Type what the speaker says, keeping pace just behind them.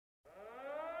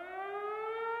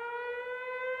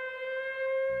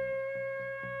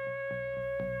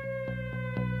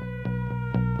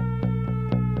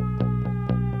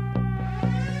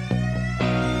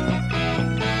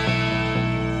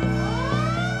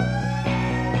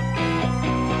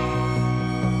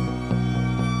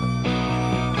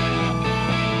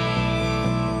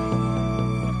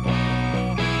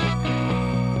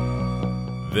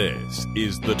This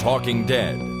is The Talking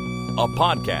Dead, a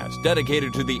podcast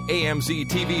dedicated to the AMC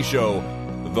TV show,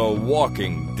 The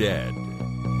Walking Dead.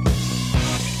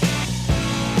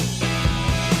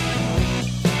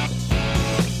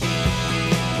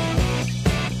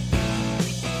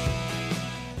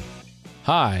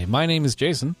 Hi, my name is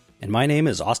Jason. And my name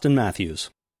is Austin Matthews.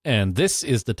 And this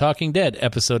is The Talking Dead,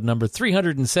 episode number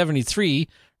 373,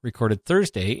 recorded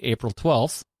Thursday, April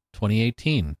 12th,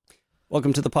 2018.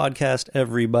 Welcome to the podcast,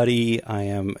 everybody. I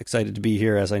am excited to be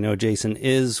here, as I know Jason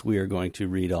is. We are going to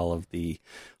read all of the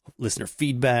listener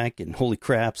feedback and holy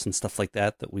craps and stuff like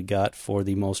that we got for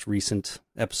the most recent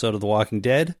episode of The Walking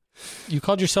Dead. You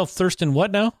called yourself Thurston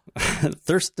what now?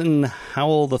 Thurston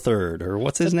Howell III, or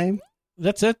what's his name?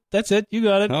 That's it. You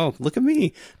got it. Oh, look at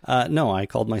me. No, I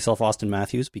called myself Austin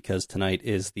Matthews because tonight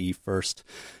is the first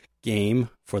game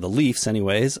for the Leafs,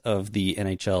 anyways, of the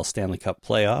NHL Stanley Cup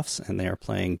playoffs, and they are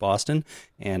playing Boston.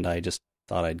 And I just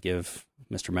thought I'd give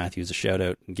Mr. Matthews a shout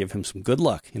out and give him some good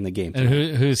luck in the game tonight.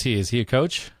 And who's he? Is he a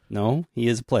coach? No, he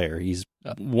is a player. He's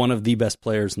one of the best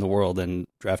players in the world and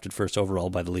drafted first overall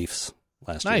by the Leafs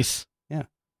last year. Nice. Yeah.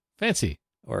 Fancy.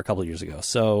 Or a couple of years ago.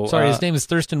 So sorry, his name is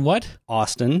Thurston what?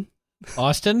 Austin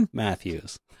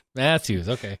Matthews.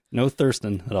 Okay. No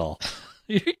Thurston at all.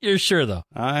 You're sure, though?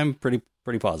 I'm pretty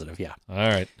positive, yeah. All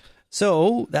right.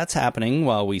 So that's happening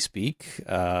while we speak.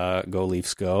 Go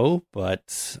Leafs go.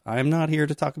 But I'm not here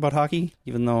to talk about hockey,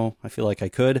 even though I feel like I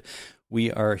could.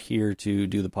 We are here to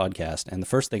do the podcast. And the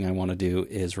first thing I want to do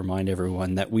is remind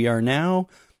everyone that we are now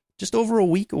just over a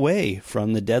week away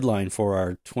from the deadline for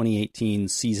our 2018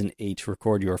 Season 8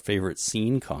 Record Your Favorite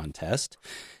Scene contest.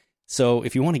 So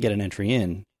if you want to get an entry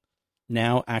in,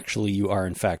 now actually you are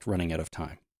in fact running out of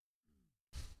time.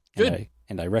 Good.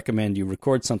 And I recommend you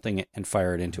record something and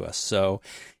fire it into us. So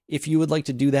if you would like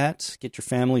to do that, get your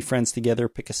family, friends together,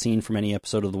 pick a scene from any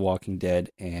episode of The Walking Dead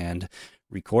and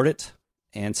record it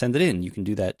and send it in. You can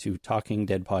do that to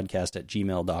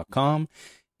talkingdeadpodcast@gmail.com.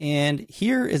 And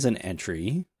here is an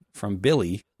entry from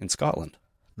Billy in Scotland.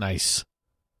 Nice.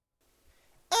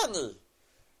 Annie,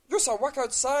 you shall walk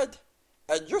outside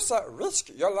and you shall risk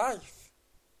your life.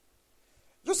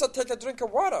 You shall take a drink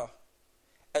of water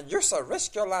and you shall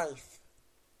risk your life.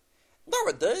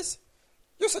 Nowadays,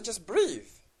 you shall just breathe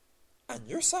and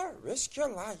you shall risk your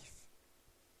life.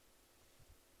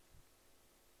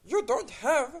 You don't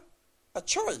have a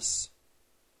choice.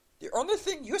 The only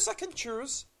thing you can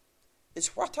choose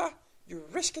is what you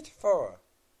risk it for.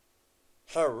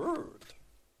 How rude.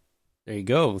 There you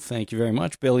go. Thank you very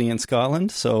much, Billy in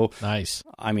Scotland. So Nice.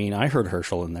 I mean, I heard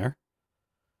Herschel in there.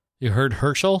 You heard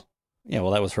Herschel? Yeah, well,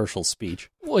 that was Herschel's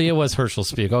speech. Well, it was Herschel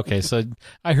speak. Okay, so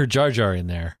I heard Jar Jar in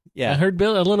there. Yeah. I heard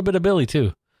Bill, a little bit of Billy,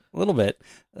 too. A little bit.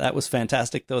 That was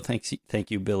fantastic, though. Thank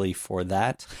you, Billy, for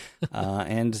that.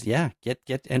 And yeah, get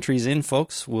entries in,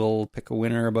 folks. We'll pick a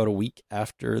winner about a week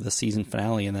after the season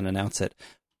finale and then announce it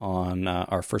on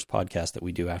our first podcast that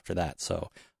we do after that. So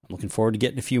I'm looking forward to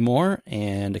getting a few more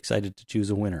and excited to choose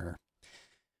a winner.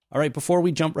 All right, before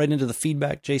we jump right into the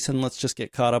feedback, Jason, let's just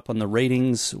get caught up on the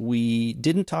ratings. We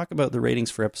didn't talk about the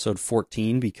ratings for episode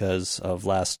 14 because of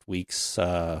last week's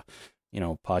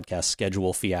podcast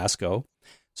schedule fiasco.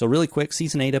 So really quick,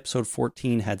 season 8, episode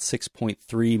 14 had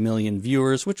 6.3 million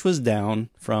viewers, which was down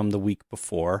from the week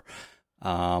before.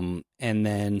 And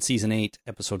then season 8,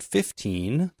 episode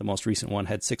 15, the most recent one,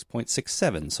 had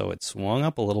 6.67. So it swung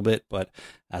up a little bit. But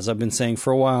as I've been saying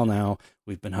for a while now,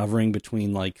 we've been hovering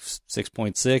between like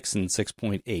 6.6 and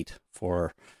 6.8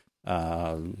 for,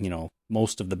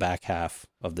 most of the back half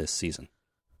of this season.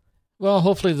 Well,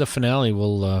 hopefully the finale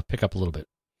will pick up a little bit.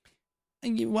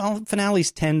 Well,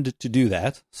 finales tend to do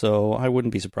that, so I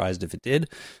wouldn't be surprised if it did.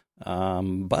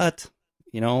 But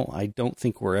I don't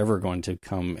think we're ever going to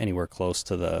come anywhere close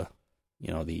to the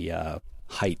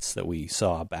heights that we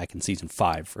saw back in season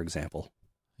 5, for example.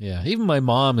 Yeah, even my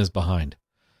mom is behind.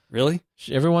 Really?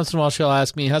 Every once in a while, she'll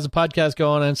ask me, "How's the podcast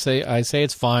going?" And I say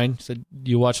it's fine. She said,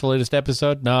 "You watch the latest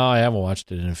episode?" No, I haven't watched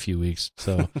it in a few weeks.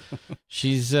 So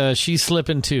she's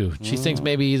slipping too. She thinks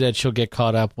maybe that she'll get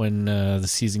caught up when the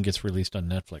season gets released on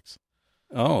Netflix.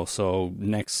 Oh, so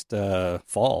next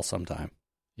fall sometime.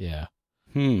 Yeah.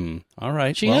 All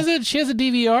right. She has a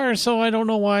DVR, so I don't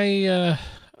know why.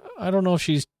 I don't know if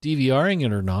she's DVRing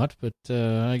it or not, but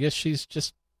I guess she's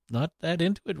just not that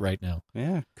into it right now.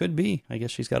 Yeah, could be. I guess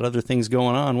she's got other things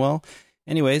going on. Well,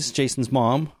 anyways, Jason's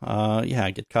mom,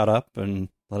 get caught up and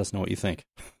let us know what you think.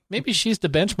 Maybe she's the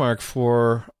benchmark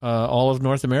for all of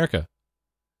North America.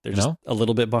 They're just a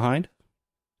little bit behind?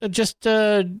 Just,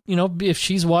 if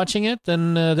she's watching it,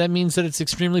 then that means that it's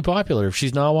extremely popular. If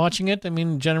she's not watching it, I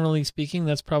mean, generally speaking,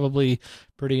 that's probably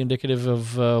pretty indicative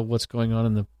of what's going on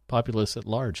in the populace at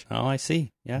large. Oh, I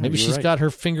see. Yeah, Maybe you're she's right. got her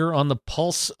finger on the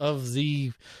pulse of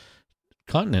the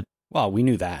continent. Well, we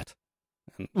knew that.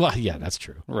 Well, yeah, that's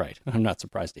true. Right. I'm not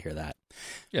surprised to hear that.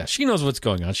 Yeah, she knows what's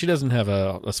going on. She doesn't have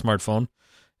a smartphone,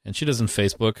 and she doesn't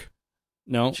Facebook.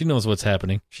 No, She knows what's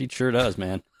happening. she sure does,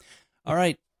 man. All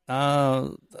right.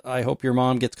 I hope your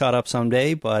mom gets caught up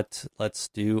someday, but let's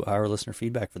do our listener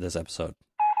feedback for this episode.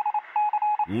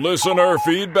 Listener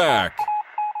feedback.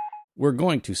 We're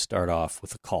going to start off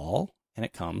with a call, and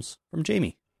it comes from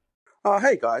Jamie.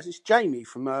 Hey guys, it's Jamie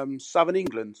from Southern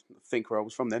England. I think where I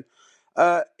was from then.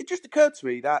 It just occurred to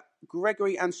me that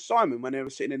Gregory and Simon, when they were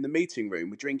sitting in the meeting room,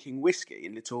 were drinking whiskey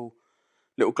in little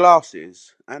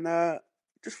glasses, and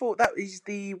just thought that is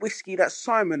the whiskey that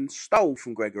Simon stole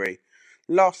from Gregory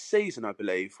last season, I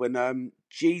believe, when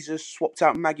Jesus swapped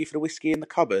out Maggie for the whiskey in the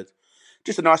cupboard.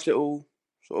 Just a nice little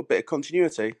sort of bit of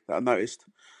continuity that I noticed.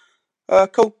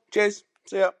 Cool. Cheers.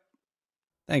 See ya.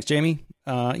 Thanks, Jamie.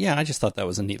 Yeah, I just thought that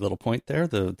was a neat little point there.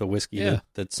 The whiskey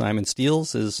that Simon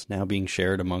steals is now being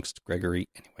shared amongst Gregory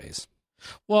anyways.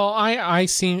 Well, I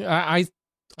think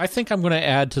I'm going to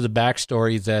add to the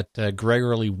backstory that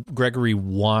Gregory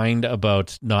whined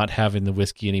about not having the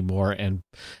whiskey anymore and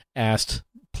asked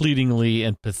pleadingly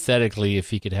and pathetically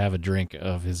if he could have a drink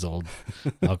of his old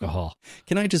alcohol.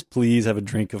 Can I just please have a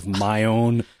drink of my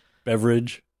own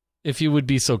beverage? If you would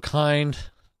be so kind,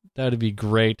 that would be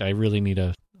great. I really need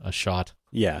a shot.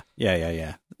 Yeah.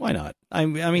 Why not? I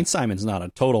mean, Simon's not a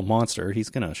total monster. He's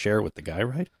going to share it with the guy,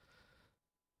 right?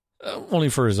 Only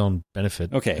for his own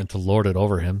benefit. Okay. And to lord it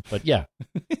over him. But yeah.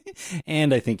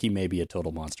 And I think he may be a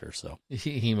total monster, so.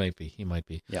 He might be.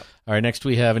 Yep. All right, next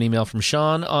we have an email from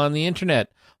Sean on the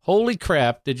internet. Holy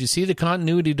crap, did you see the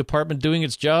continuity department doing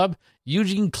its job?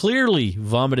 Eugene clearly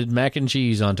vomited mac and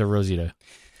cheese onto Rosita.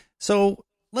 So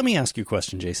let me ask you a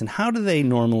question, Jason. How do they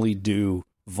normally do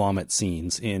vomit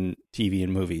scenes in TV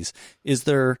and movies? Is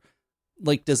there,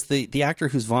 like, does the actor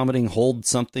who's vomiting hold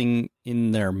something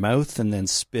in their mouth and then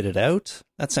spit it out?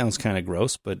 That sounds kind of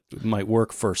gross, but it might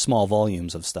work for small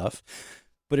volumes of stuff.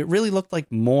 But it really looked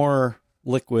like more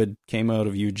liquid came out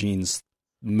of Eugene's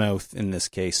mouth in this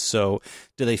case. So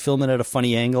do they film it at a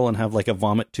funny angle and have like a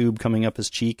vomit tube coming up his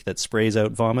cheek that sprays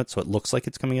out vomit so it looks like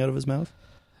it's coming out of his mouth?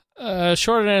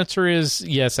 Short answer is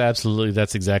yes, absolutely.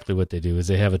 That's exactly what they do, is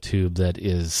they have a tube that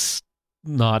is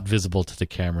not visible to the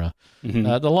camera. Mm-hmm.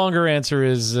 The longer answer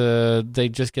is they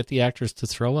just get the actors to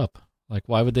throw up. Like,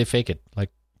 why would they fake it? Like,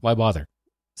 why bother?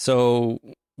 So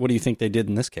what do you think they did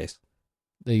in this case?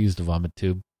 They used a vomit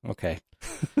tube. Okay.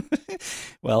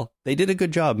 Well, they did a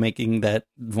good job making that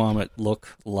vomit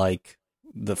look like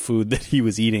the food that he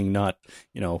was eating, not,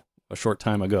 a short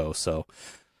time ago. So,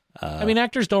 I mean,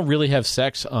 actors don't really have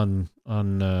sex on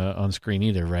screen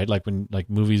either, right? Like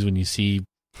movies, when you see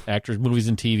actors, movies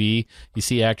and TV, you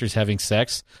see actors having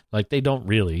sex. Like, they don't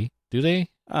really, do they?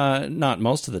 Not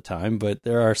most of the time, but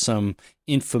there are some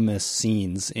infamous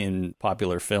scenes in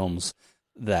popular films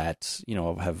that,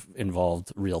 have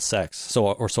involved real sex.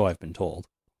 So I've been told.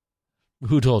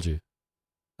 Who told you?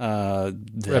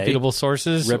 Reputable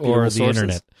sources or the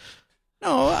internet?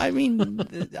 No, I mean,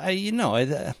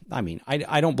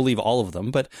 I don't believe all of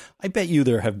them, but I bet you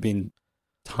there have been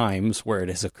times where it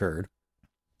has occurred.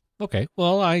 Okay,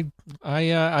 well, I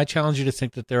challenge you to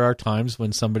think that there are times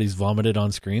when somebody's vomited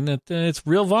on screen that it's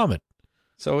real vomit.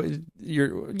 So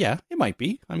it might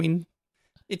be. I mean,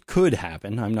 it could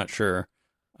happen. I'm not sure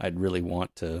I'd really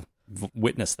want to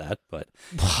witness that, but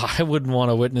I wouldn't want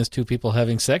to witness two people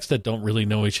having sex that don't really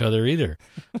know each other either.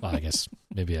 Well, I guess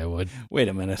maybe I would. Wait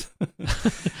a minute.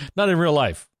 Not in real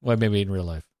life. Well, maybe in real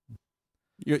life.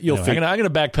 I'm going to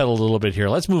backpedal a little bit here.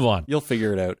 Let's move on. You'll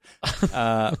figure it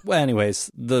out. Well,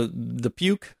 anyways, the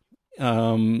puke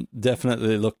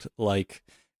definitely looked like,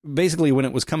 basically when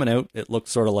it was coming out, it looked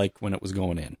sort of like when it was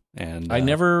going in. And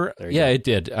it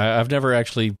did. I've never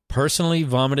actually personally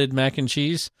vomited mac and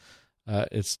cheese.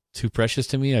 It's too precious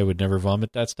to me. I would never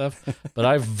vomit that stuff. But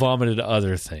I've vomited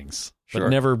other things, but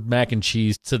never mac and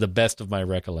cheese to the best of my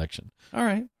recollection. All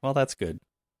right. Well, that's good.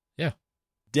 Yeah.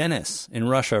 Dennis in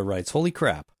Russia writes, holy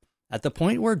crap. At the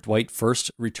point where Dwight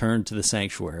first returned to the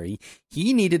sanctuary,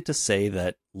 he needed to say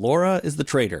that Laura is the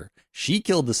traitor. She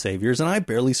killed the saviors and I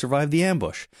barely survived the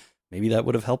ambush. Maybe that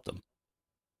would have helped him.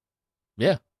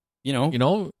 Yeah.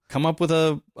 Come up with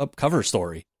a cover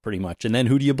story pretty much. And then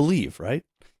who do you believe, right?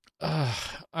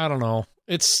 I don't know.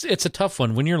 It's a tough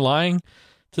one. When you're lying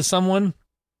to someone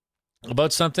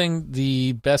about something,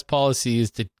 the best policy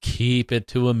is to keep it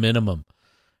to a minimum,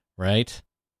 right?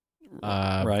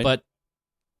 Right. But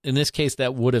in this case,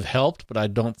 that would have helped, but I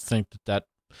don't think that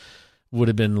would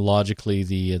have been logically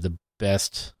the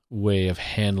best way of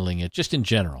handling it, just in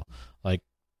general. Like,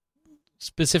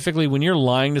 specifically, when you're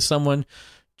lying to someone,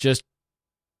 just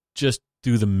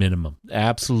do the minimum,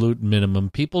 absolute minimum.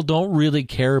 People don't really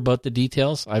care about the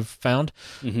details, I've found.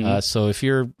 So if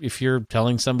you're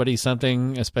telling somebody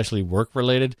something, especially work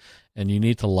related, and you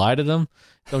need to lie to them,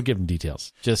 don't give them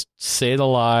details. Just say the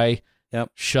lie. Yep.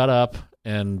 Shut up,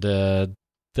 and it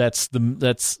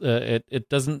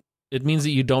means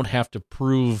that you don't have to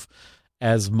prove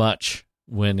as much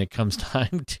when it comes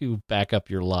time to back up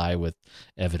your lie with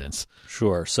evidence.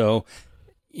 Sure. So,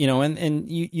 and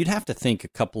you'd have to think a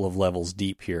couple of levels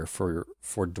deep here for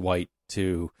Dwight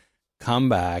to come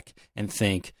back and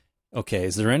think, okay,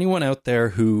 is there anyone out there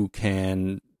who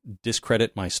can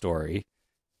discredit my story?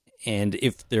 And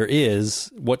if there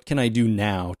is, what can I do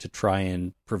now to try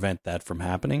and prevent that from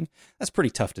happening? That's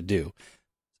pretty tough to do.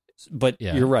 But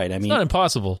you're right. I mean, it's not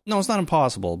impossible. No, it's not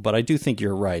impossible, but I do think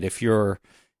you're right. If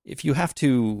you have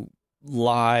to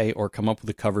lie or come up with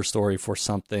a cover story for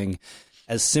something,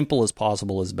 as simple as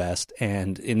possible is best.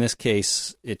 And in this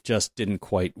case, it just didn't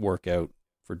quite work out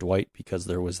for Dwight because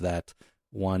there was that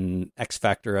one X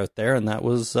factor out there, and that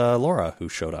was Laura who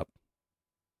showed up.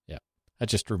 Yeah. That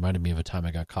just reminded me of a time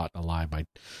I got caught in a lie by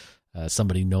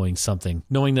somebody knowing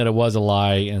that it was a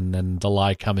lie, and then the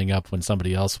lie coming up when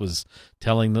somebody else was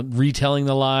retelling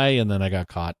the lie, and then I got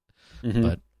caught.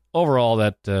 But overall,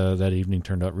 that evening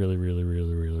turned out really, really,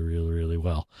 really, really, really, really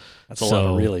well. That's a lot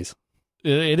of reallys.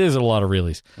 It is a lot of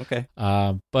reallys. Okay.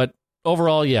 But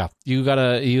overall, yeah,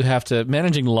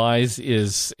 managing lies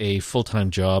is a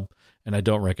full-time job, and I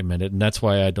don't recommend it. And that's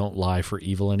why I don't lie for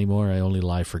evil anymore. I only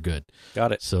lie for good.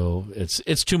 Got it. So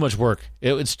it's too much work.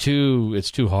 It's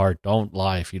too hard. Don't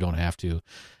lie if you don't have to.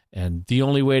 And the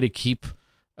only way to keep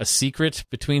a secret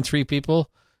between three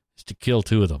people is to kill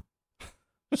two of them.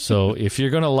 So if you're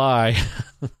going to lie,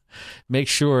 make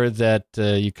sure that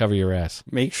you cover your ass.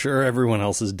 Make sure everyone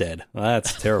else is dead. Well,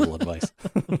 that's terrible advice.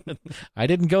 I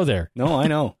didn't go there. No, I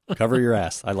know. Cover your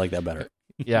ass. I like that better.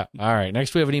 Yeah. All right.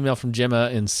 Next, we have an email from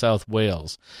Gemma in South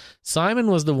Wales. Simon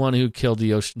was the one who killed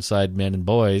the Oceanside men and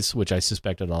boys, which I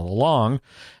suspected all along,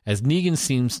 as Negan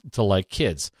seems to like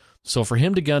kids. So for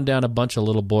him to gun down a bunch of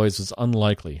little boys was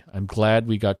unlikely. I'm glad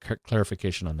we got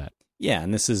clarification on that. Yeah,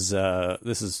 and this is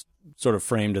sort of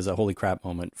framed as a holy crap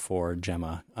moment for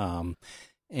Gemma.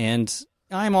 And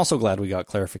I'm also glad we got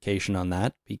clarification on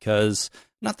that, because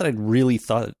not that I'd really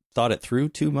thought it through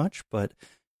too much, but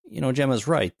Gemma's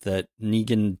right that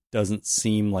Negan doesn't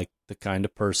seem like the kind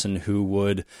of person who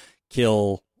would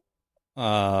kill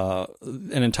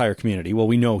an entire community. Well,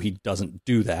 we know he doesn't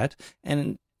do that,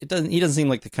 and he doesn't seem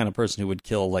like the kind of person who would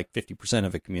kill like 50%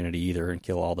 of a community either and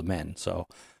kill all the men. So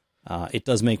it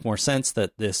does make more sense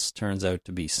that this turns out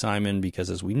to be Simon, because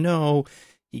as we know,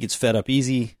 he gets fed up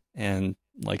easy and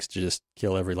likes to just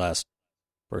kill every last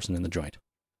person in the joint.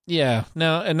 Yeah.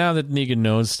 Now that Negan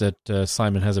knows that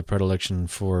Simon has a predilection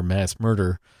for mass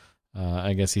murder,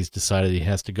 I guess he's decided he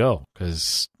has to go,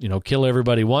 because, kill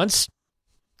everybody once,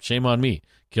 shame on me.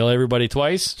 Kill everybody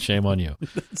twice, shame on you.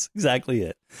 That's exactly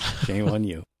it. Shame on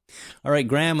you. All right,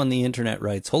 Graham on the internet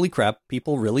writes, holy crap,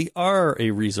 people really are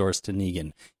a resource to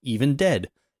Negan. Even dead,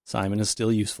 Simon is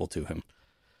still useful to him.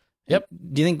 Yep.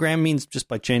 Do you think Graham means just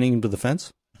by chaining him to the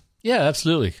fence? Yeah,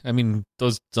 absolutely. I mean,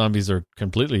 those zombies are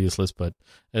completely useless, but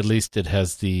at least it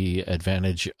has the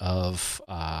advantage of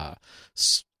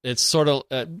it's sort of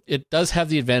it does have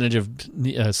the advantage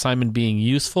of Simon being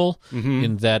useful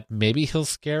in that maybe he'll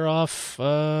scare off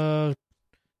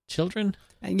children.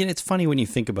 And it's funny when you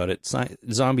think about it.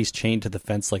 Zombies chained to the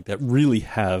fence like that really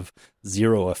have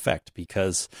zero effect,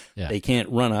 because they can't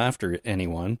run after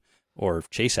anyone or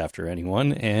chase after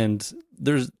anyone, and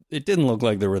it didn't look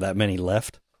like there were that many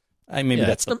left.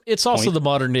 It's also the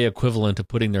modern day equivalent of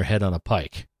putting their head on a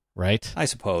pike, right? I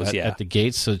suppose, at the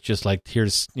gates. So it's just like,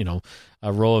 here's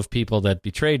a row of people that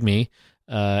betrayed me,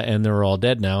 and they're all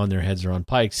dead now, and their heads are on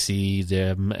pikes. See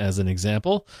them as an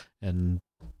example, and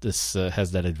this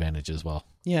has that advantage as well.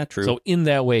 Yeah, true. So in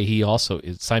that way,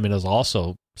 Simon is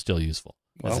also still useful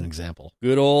as an example.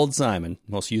 Good old Simon,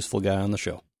 most useful guy on the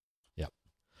show.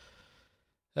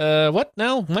 What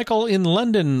now? Michael in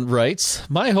London writes,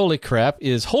 my holy crap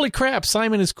is, holy crap,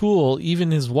 Simon is cool. Even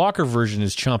his Walker version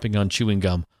is chomping on chewing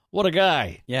gum. What a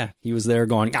guy. Yeah, he was there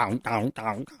going, ow, ow,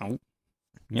 ow,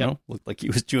 ow. Looked like he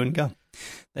was chewing gum.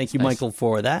 Thank you, nice. Michael,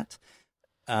 for that.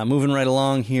 Moving right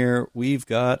along here, we've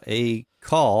got a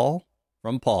call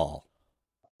from Paul.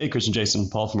 Hey, Christian, Jason,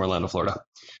 Paul from Orlando, Florida.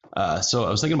 So I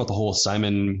was thinking about the whole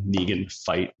Simon-Negan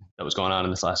fight that was going on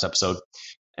in this last episode.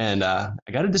 And I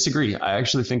got to disagree. I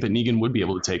actually think that Negan would be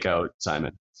able to take out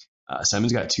Simon.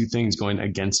 Simon's got two things going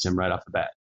against him right off the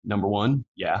bat. Number one,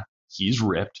 yeah, he's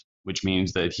ripped, which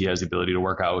means that he has the ability to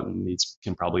work out and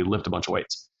can probably lift a bunch of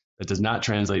weights. That does not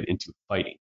translate into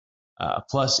fighting.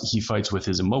 Plus, he fights with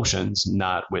his emotions,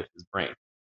 not with his brain.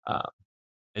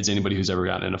 As anybody who's ever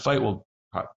gotten in a fight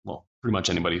pretty much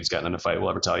anybody who's gotten in a fight will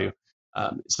ever tell you,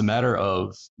 it's the matter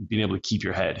of being able to keep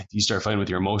your head. If you start fighting with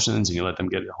your emotions and you let them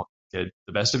get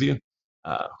the best of you,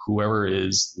 whoever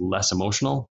is less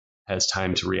emotional has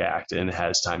time to react and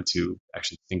has time to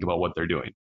actually think about what they're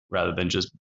doing rather than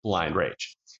just blind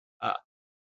rage.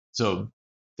 So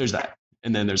there's that.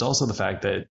 And then there's also the fact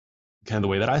that kind of the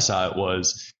way that I saw it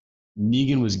was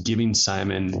Negan was giving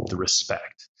Simon the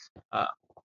respect.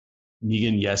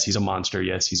 Negan, yes, he's a monster.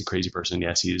 Yes, he's a crazy person.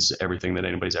 Yes, he's everything that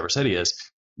anybody's ever said he is.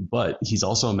 But he's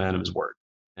also a man of his word,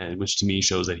 and which to me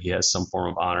shows that he has some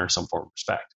form of honor, some form of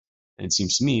respect. And it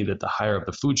seems to me that the higher up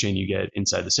the food chain you get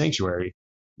inside the sanctuary,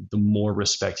 the more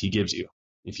respect he gives you.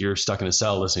 If you're stuck in a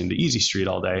cell listening to Easy Street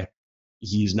all day,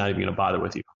 he's not even going to bother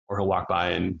with you, or he'll walk by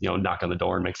and knock on the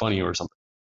door and make fun of you or something.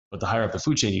 But the higher up the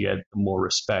food chain you get, the more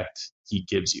respect he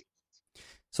gives you.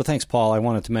 So thanks, Paul. I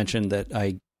wanted to mention that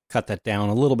I cut that down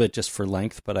a little bit just for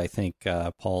length, but I think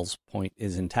Paul's point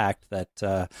is intact.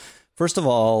 That first of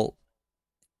all,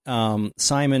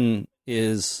 Simon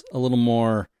is a little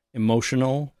more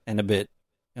emotional and a bit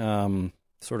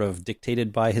sort of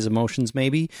dictated by his emotions,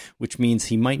 maybe, which means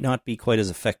he might not be quite as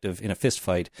effective in a fist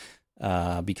fight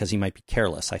because he might be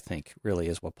careless, I think, really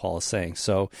is what Paul is saying.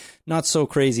 So not so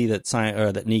crazy that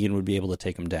that Negan would be able to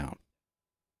take him down.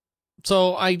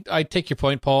 So I take your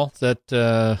point, Paul,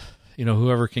 that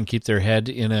whoever can keep their head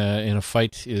in a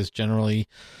fight is generally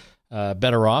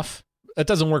better off. That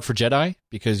doesn't work for Jedi,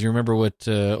 because you remember what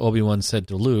Obi-Wan said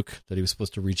to Luke, that he was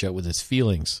supposed to reach out with his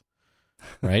feelings,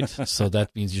 right? So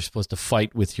that means you're supposed to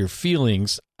fight with your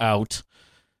feelings out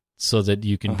so that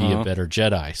you can be a better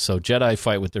Jedi. So Jedi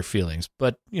fight with their feelings.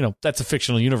 But, that's a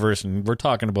fictional universe, and we're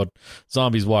talking about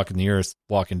zombies walking the earth,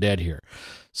 Walking Dead here.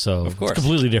 So of course. It's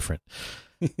completely different.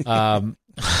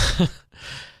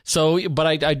 So, but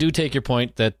I do take your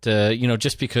point that,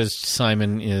 just because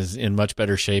Simon is in much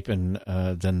better shape than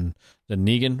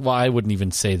Negan, well, I wouldn't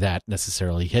even say that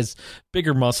necessarily. He has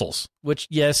bigger muscles, which,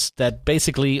 yes, that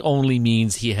basically only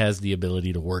means he has the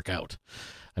ability to work out.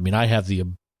 I mean, I have the,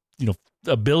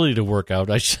 ability to work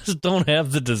out. I just don't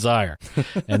have the desire.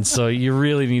 And so you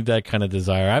really need that kind of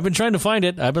desire. I've been trying to find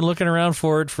it. I've been looking around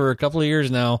for it for a couple of years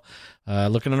now,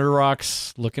 looking under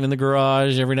rocks, looking in the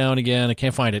garage every now and again. I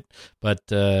can't find it, but,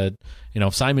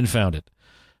 Simon found it.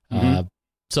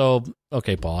 So,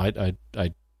 okay, Paul,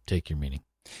 I take your meaning.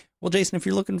 Well, Jason, if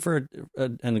you're looking for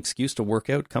an excuse to work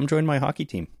out, come join my hockey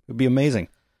team. It would be amazing.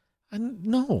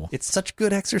 No. It's such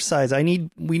good exercise.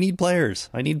 We need players.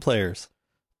 I need players.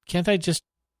 Can't I just,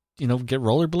 get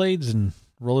rollerblades and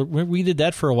we did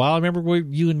that for a while. I remember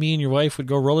you and me and your wife would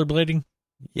go rollerblading.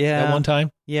 Yeah. At one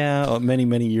time. Yeah. Many,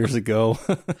 many years ago.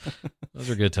 Those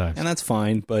are good times. And that's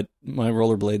fine, but my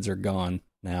rollerblades are gone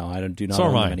now. I do not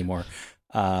own them anymore.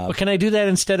 But can I do that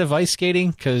instead of ice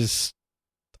skating? Because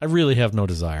I really have no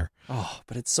desire. Oh,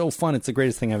 but it's so fun. It's the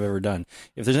greatest thing I've ever done.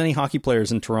 If there's any hockey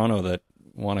players in Toronto that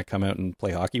want to come out and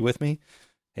play hockey with me,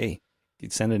 hey,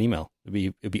 you'd send an email.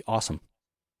 It'd be awesome.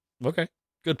 Okay.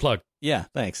 Good plug. Yeah,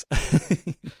 thanks.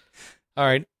 All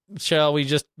right. Shall we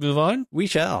just move on? We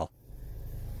shall.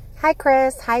 Hi,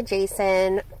 Chris. Hi,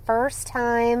 Jason. First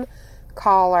time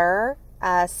caller,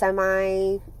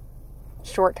 semi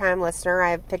short time listener.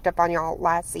 I picked up on y'all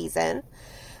last season.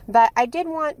 But I did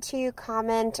want to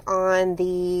comment on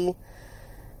the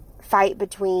fight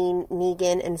between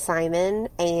Negan and Simon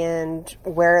and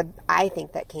where I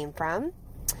think that came from.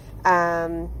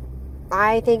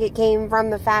 I think it came from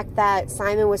the fact that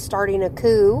Simon was starting a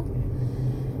coup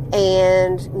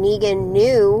and Negan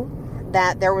knew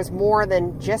that there was more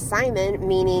than just Simon,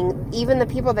 meaning even the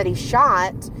people that he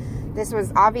shot, this was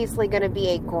obviously going to be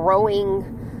a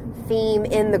growing theme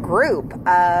in the group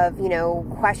of,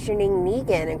 questioning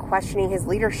Negan and questioning his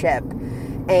leadership.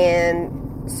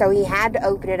 And so he had to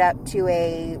open it up to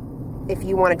a, if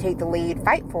you want to take the lead,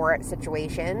 fight for it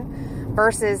situation.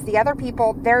 Versus the other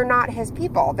people, they're not his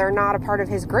people. They're not a part of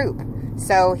his group.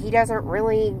 So he doesn't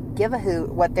really give a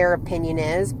hoot what their opinion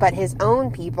is. But his own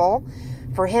people,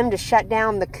 for him to shut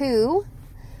down the coup,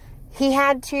 he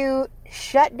had to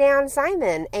shut down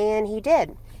Simon. And he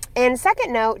did. And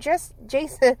second note, just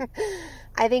Jason,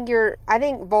 I think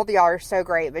both of y'all are so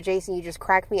great. But Jason, you just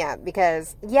cracked me up.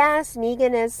 Because yes,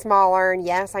 Negan is smaller. And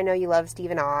yes, I know you love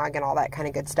Stephen Ogg and all that kind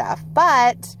of good stuff.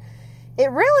 But it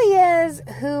really is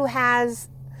who has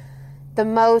the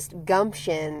most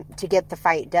gumption to get the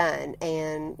fight done.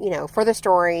 And, you know, for the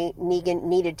story, Negan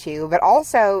needed to, but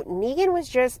also Negan was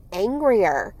just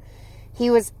angrier. He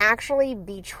was actually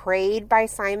betrayed by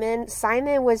Simon.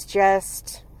 Simon was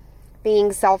just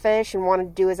being selfish and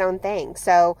wanted to do his own thing.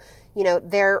 So, you know,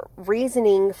 their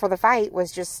reasoning for the fight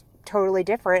was just totally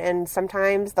different. And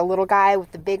sometimes the little guy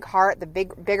with the big heart, the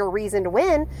bigger reason to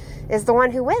win, is the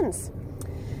one who wins.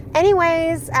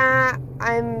 Anyways,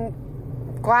 I'm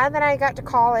glad that I got to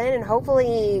call in and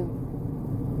hopefully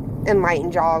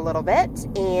enlighten y'all a little bit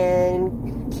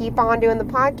and keep on doing the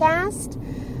podcast.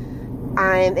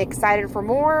 I'm excited for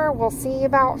more. We'll see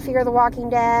about Fear the Walking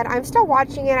Dead. I'm still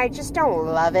watching it. I just don't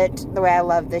love it the way I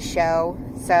love this show.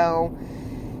 So,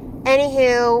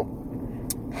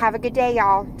 anywho, have a good day,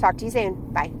 y'all. Talk to you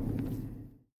soon. Bye.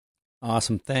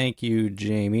 Awesome. Thank you,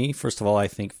 Jamie. First of all, I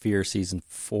think Fear Season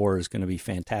 4 is going to be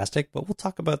fantastic, but we'll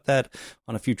talk about that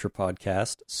on a future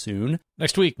podcast soon.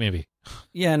 Next week, maybe.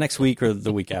 Yeah, next week or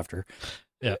the week after.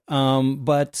 Yeah.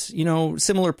 But, you know,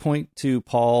 similar point to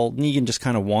Paul, Negan just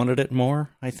kind of wanted it more,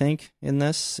 I think, in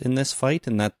this fight,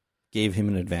 and that gave him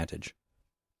an advantage.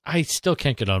 I still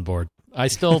can't get on board. I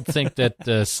still think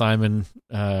that Simon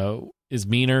is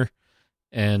meaner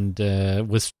and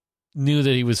knew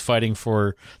that he was fighting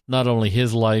for not only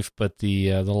his life, but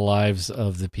the lives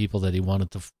of the people that he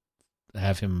wanted to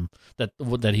have him,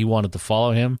 that he wanted to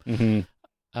follow him.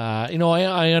 Mm-hmm. You know,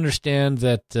 I understand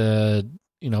that,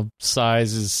 you know,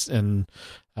 size and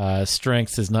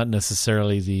strength is not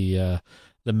necessarily the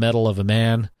mettle of a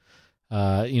man.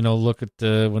 You know, look at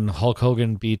when Hulk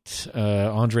Hogan beat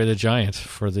Andre the Giant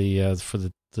for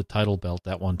the title belt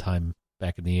that one time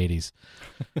back in the 80s.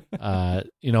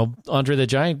 You know, Andre the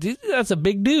Giant, that's a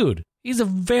big dude. He's a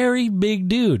very big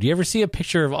dude. You ever see a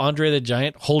picture of Andre the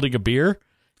Giant holding a beer?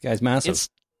 The guy's massive.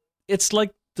 It's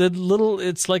like the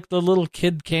little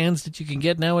kid cans that you can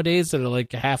get nowadays that are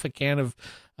like half a can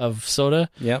of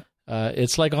soda. Yep.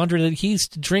 It's like Andre, he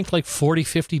used to drink like 40,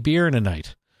 50 beer in a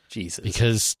night. Jesus.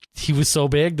 Because he was so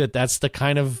big that's the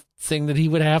kind of thing that he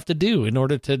would have to do in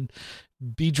order to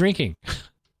be drinking.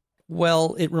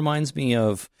 Well, it reminds me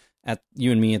of at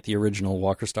you and me at the original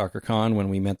Walker Stalker Con when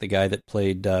we met the guy that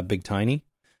played Big Tiny.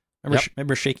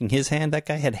 Remember shaking his hand? That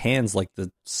guy had hands like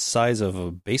the size of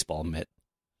a baseball mitt.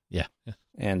 Yeah.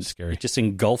 And scary. It just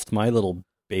engulfed my little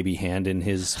baby hand in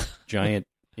his giant,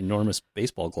 enormous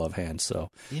baseball glove hand. So,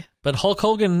 yeah. But Hulk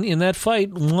Hogan in that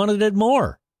fight wanted it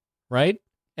more, right?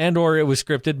 And or it was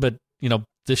scripted, but you know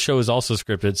this show is also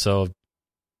scripted, so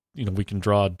you know we can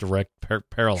draw a direct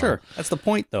parallel. Sure, that's the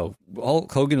point, though.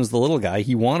 Hulk Hogan was the little guy;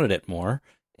 he wanted it more,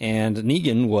 and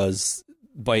Negan was,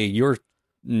 by your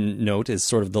note, is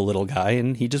sort of the little guy,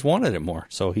 and he just wanted it more,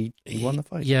 so he won the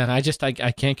fight. Yeah, I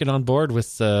can't get on board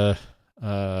with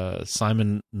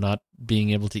Simon not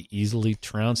being able to easily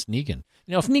trounce Negan.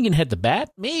 You know, if Negan had the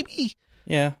bat, maybe.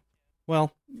 Yeah,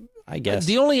 well, I guess.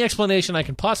 The only explanation I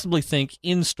can possibly think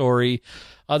in story,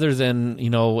 other than, you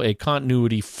know, a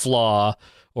continuity flaw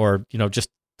or, you know, just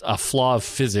a flaw of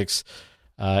physics,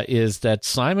 is that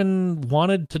Simon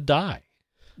wanted to die.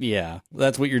 Yeah,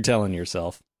 that's what you're telling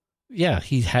yourself. Yeah,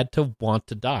 he had to want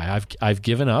to die. I've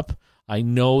given up. I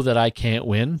know that I can't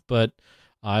win, but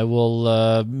I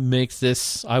will make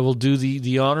this. I will do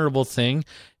the honorable thing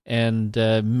and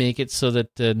make it so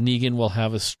that Negan will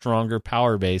have a stronger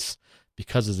power base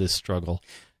because of this struggle,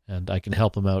 and I can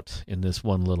help him out in this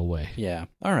one little way. Yeah.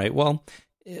 All right. Well,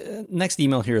 next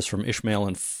email here is from Ishmael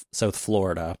in South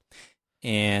Florida,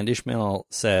 and Ishmael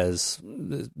says,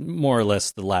 more or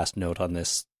less the last note on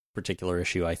this particular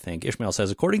issue, I think. Ishmael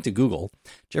says, according to Google,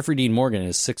 Jeffrey Dean Morgan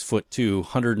is 6'2",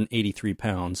 183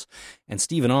 pounds, and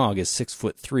Stephen Ogg is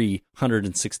 6'3",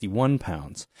 161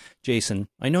 pounds. Jason,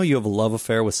 I know you have a love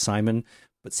affair with Simon,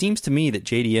 but seems to me that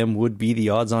JDM would be the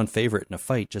odds-on favorite in a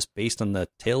fight just based on the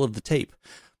tail of the tape.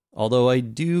 Although I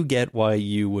do get why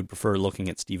you would prefer looking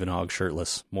at Stephen Ogg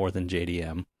shirtless more than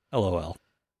JDM. LOL.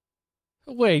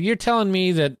 Wait, you're telling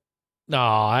me that... No,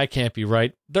 I can't be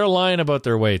right. They're lying about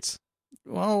their weights.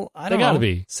 Well, I don't know. They gotta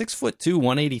be. 6'2",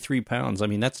 183 pounds. I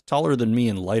mean, that's taller than me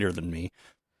and lighter than me.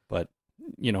 But,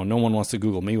 you know, no one wants to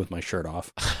Google me with my shirt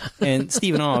off. And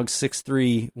Stephen Ogg,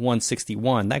 6'3",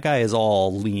 161. That guy is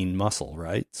all lean muscle,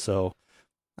 right? So,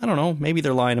 I don't know. Maybe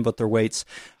they're lying about their weights.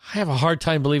 I have a hard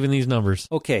time believing these numbers.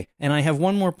 Okay, and I have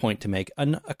one more point to make.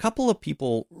 A couple of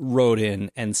people wrote in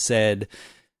and said,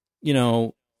 you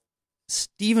know,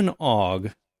 Stephen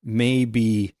Ogg may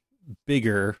be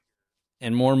bigger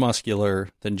and more muscular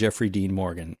than Jeffrey Dean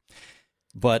Morgan,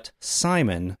 but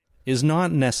Simon is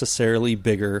not necessarily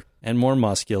bigger and more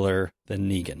muscular than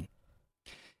Negan.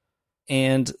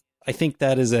 And I think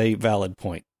that is a valid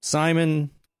point.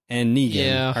 Simon and Negan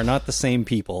Yeah. are not the same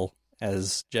people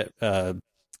as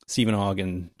Stephen Ogg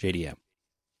and JDM.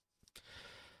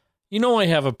 You know, I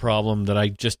have a problem that I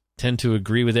just tend to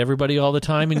agree with everybody all the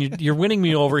time, and you're winning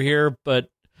me over here, but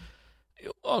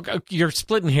you're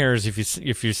splitting hairs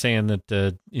if you're saying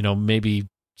that maybe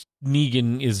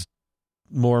Negan is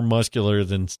more muscular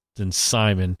than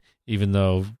Simon, even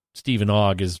though Stephen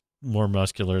Ogg is more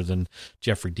muscular than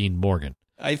Jeffrey Dean Morgan.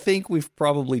 I think we've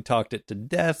probably talked it to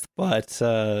death, but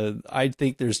I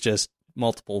think there's just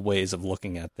multiple ways of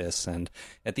looking at this, and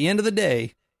at the end of the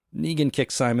day, Negan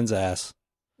kicks Simon's ass.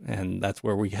 And that's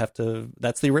where we have to.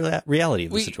 That's the reality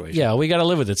of the situation. Yeah, we got to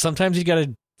live with it. Sometimes you got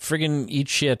to friggin' eat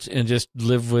shit and just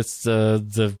live with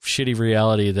the shitty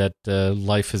reality that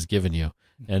life has given you.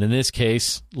 And in this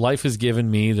case, life has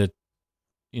given me that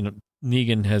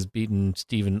Negan has beaten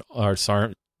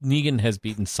Negan has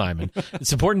beaten Simon.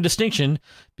 It's an important distinction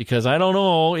because I don't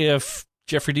know if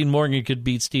Jeffrey Dean Morgan could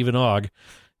beat Stephen Ogg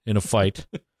in a fight.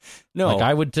 No, like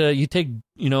I would. You take.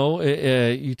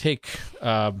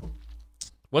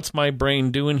 What's my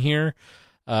brain doing here?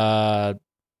 No,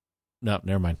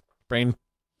 never mind. Brain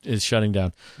is shutting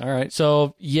down. All right.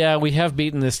 So, yeah, we have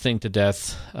beaten this thing to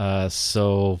death.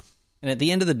 And at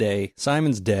the end of the day,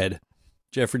 Simon's dead.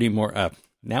 Jeffrey D. Morgan...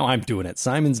 now I'm doing it.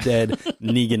 Simon's dead.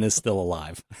 Negan is still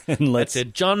alive. And that's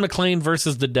it. John McClane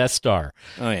versus the Death Star.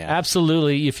 Oh, yeah.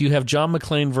 Absolutely. If you have John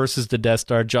McClane versus the Death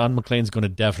Star, John McClane's going to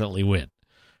definitely win.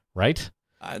 Right?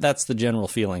 That's the general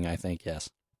feeling, I think, yes.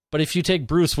 But if you take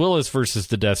Bruce Willis versus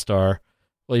the Death Star,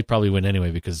 well, he'd probably win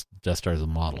anyway because Death Star is a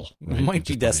model. Right? It might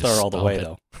be Death Star all the way,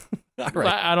 though. All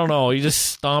right. I don't know. You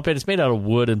just stomp it. It's made out of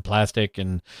wood and plastic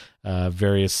and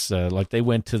various, like they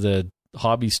went to the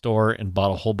hobby store and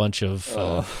bought a whole bunch of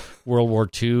World War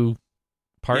II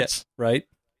parts. Yeah, right.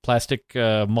 Plastic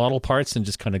model parts and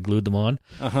just kind of glued them on.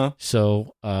 Uh-huh.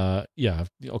 So, yeah.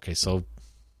 Okay, so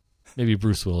maybe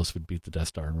Bruce Willis would beat the Death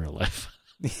Star in real life.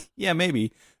 Yeah,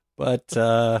 maybe. But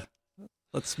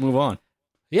let's move on.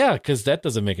 Yeah, because that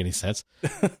doesn't make any sense.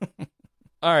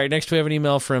 All right, next we have an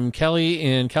email from Kelly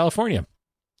in California.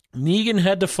 Negan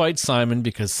had to fight Simon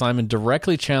because Simon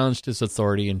directly challenged his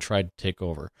authority and tried to take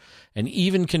over, and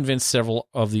even convinced several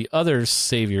of the other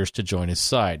saviors to join his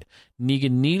side.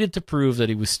 Negan needed to prove that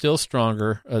he was still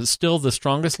the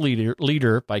strongest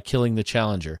leader by killing the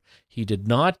challenger. He did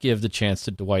not give the chance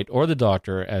to Dwight or the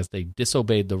Doctor as they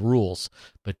disobeyed the rules,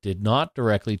 but did not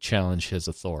directly challenge his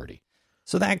authority.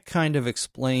 So that kind of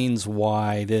explains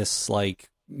why this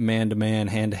man-to-man,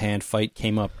 hand-to-hand fight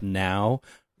came up now,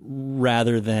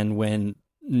 rather than when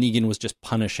Negan was just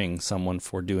punishing someone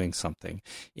for doing something.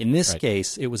 In this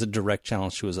case, it was a direct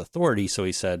challenge to his authority, so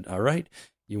he said, all right,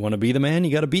 you want to be the man,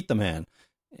 you got to beat the man.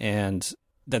 And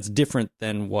that's different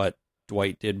than what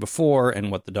Dwight did before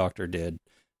and what the Doctor did.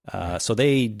 So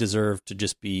they deserve to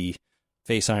just be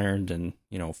face-ironed and,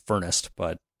 furnaced,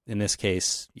 but in this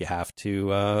case, you have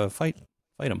to fight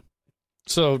him.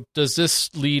 So does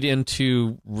this lead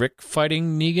into Rick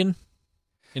fighting Negan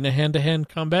in a hand-to-hand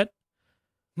combat?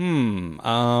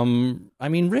 I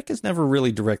mean, Rick has never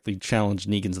really directly challenged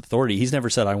Negan's authority. He's never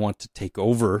said, I want to take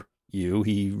over you.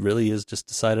 He really has just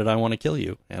decided, I want to kill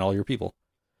you and all your people.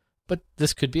 But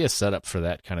this could be a setup for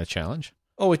that kind of challenge.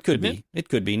 Oh, it could be. It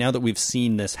could be. Now that we've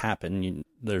seen this happen,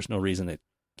 there's no reason it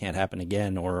can't happen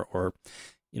again, or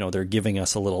they're giving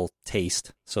us a little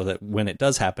taste so that when it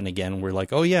does happen again, we're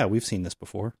like, oh yeah, we've seen this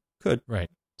before. Could. Right.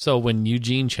 So when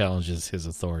Eugene challenges his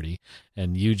authority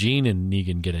and Eugene and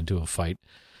Negan get into a fight,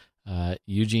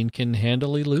 Eugene can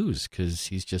handily lose because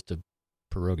he's just a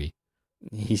pierogi.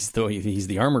 He's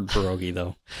the armored pierogi,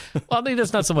 though. Well, I think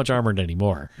that's not so much armored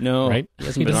anymore. No, right?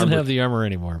 He doesn't have the armor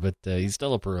anymore, but he's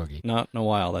still a pierogi. Not in a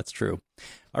while, that's true.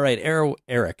 All right,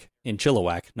 Eric in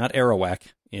Chilliwack, not Arawak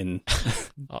in...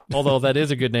 Although that is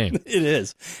a good name. It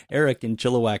is. Eric in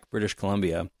Chilliwack, British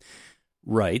Columbia,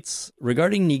 writes,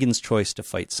 regarding Negan's choice to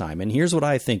fight Simon, here's what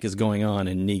I think is going on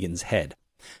in Negan's head.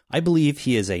 I believe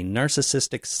he is a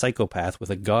narcissistic psychopath with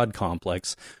a god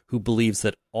complex who believes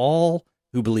with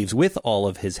all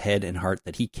of his head and heart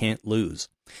that he can't lose.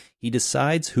 He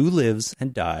decides who lives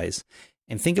and dies,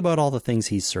 and think about all the things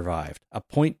he's survived. A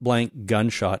point-blank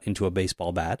gunshot into a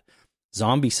baseball bat,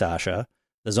 zombie Sasha,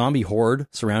 the zombie horde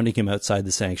surrounding him outside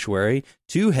the sanctuary,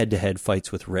 2 head-to-head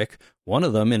fights with Rick, one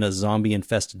of them in a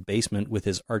zombie-infested basement with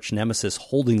his arch-nemesis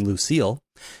holding Lucille.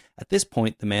 At this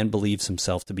point, the man believes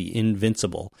himself to be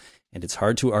invincible, and it's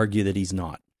hard to argue that he's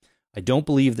not. I don't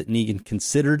believe that Negan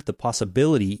considered the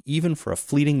possibility, even for a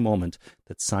fleeting moment,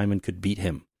 that Simon could beat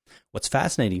him. What's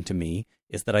fascinating to me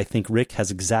is that I think Rick has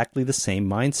exactly the same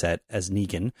mindset as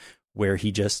Negan, where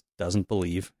he just doesn't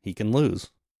believe he can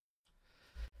lose.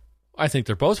 I think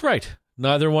they're both right.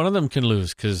 Neither one of them can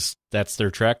lose because that's their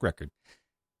track record.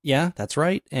 Yeah, that's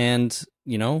right. And,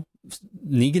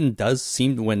 Negan does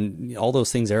seem, when all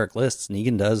those things Eric lists,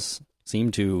 Negan does seem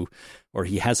to, or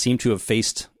he has seemed to have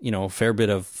faced, a fair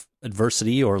bit of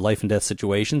adversity or life and death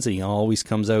situations, and he always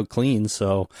comes out clean.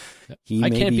 So I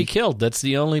can't be killed. That's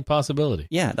the only possibility.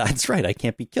 Yeah, that's right. I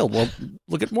can't be killed. Well,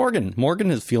 look at Morgan.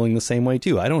 Morgan is feeling the same way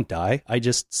too. I don't die. I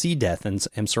just see death and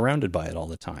am surrounded by it all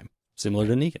the time. Similar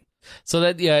to Negan. So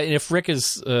that, if Rick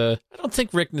is, I don't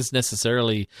think Rick is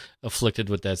necessarily afflicted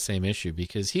with that same issue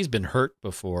because he's been hurt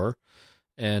before.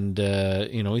 And,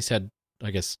 he's had,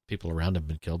 I guess, people around him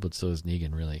been killed, but so is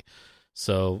Negan, really.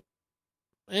 So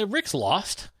Rick's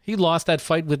lost. He lost that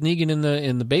fight with Negan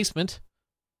in the basement.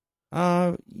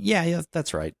 Yeah,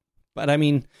 that's right. But I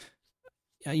mean,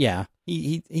 yeah,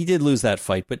 he did lose that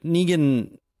fight. But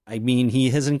Negan, I mean,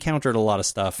 he has encountered a lot of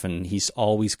stuff, and he's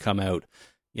always come out,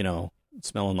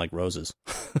 smelling like roses.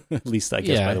 At least I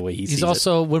guess by the way he sees it. He's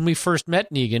also, when we first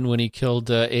met Negan, when he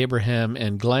killed Abraham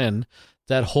and Glenn,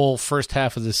 that whole first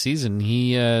half of the season,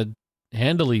 he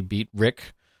handily beat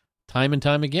Rick time and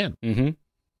time again. Mm-hmm.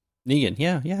 Negan,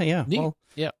 yeah. Well,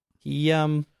 yeah.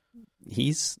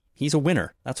 He's a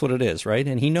winner. That's what it is, right?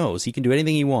 And he knows he can do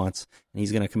anything he wants, and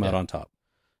he's going to come out on top.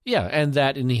 Yeah,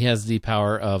 and he has the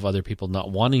power of other people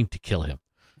not wanting to kill him.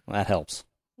 Well, that helps.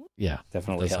 Yeah,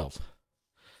 definitely helps.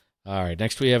 All right,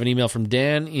 next we have an email from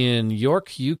Dan in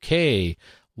York, UK.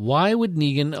 Why would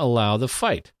Negan allow the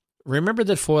fight? Remember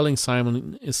that foiling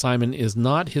Simon is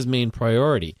not his main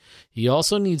priority. He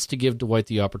also needs to give Dwight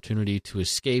the opportunity to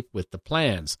escape with the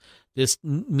plans. This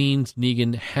means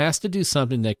Negan has to do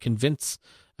something that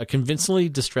convincingly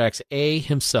distracts A,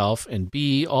 himself, and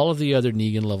B, all of the other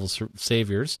Negan-level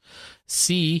saviors.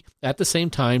 C, at the same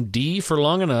time, D, for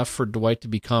long enough for Dwight to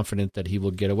be confident that he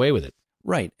will get away with it.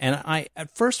 Right. And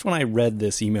at first when I read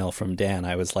this email from Dan,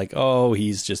 I was like, oh,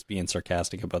 he's just being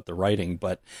sarcastic about the writing.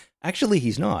 But actually,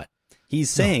 he's not. He's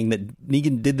saying that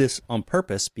Negan did this on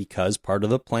purpose because part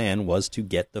of the plan was to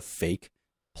get the fake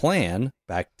plan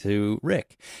back to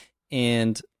Rick.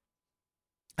 And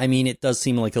I mean, it does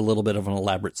seem like a little bit of an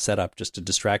elaborate setup just to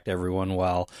distract everyone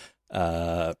while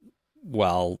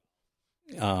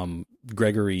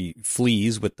Gregory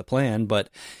flees with the plan.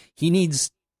 But he needs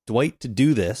Dwight to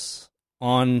do this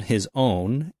on his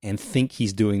own and think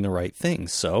he's doing the right thing.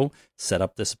 So set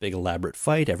up this big elaborate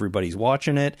fight. Everybody's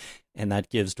watching it. And that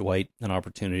gives Dwight an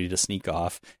opportunity to sneak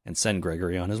off and send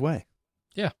Gregory on his way.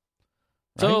 Yeah.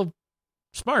 Right? So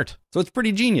smart. So it's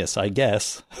pretty genius, I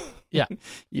guess. Yeah.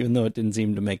 Even though it didn't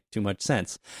seem to make too much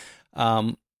sense.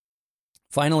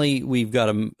 Finally, we've got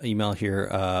an email here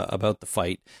about the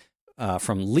fight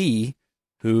from Lee,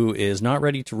 who is not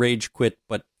ready to rage quit,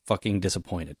 but fucking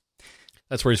disappointed.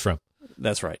 That's where he's from.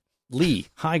 That's right. Lee,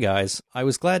 hi guys. I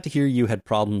was glad to hear you had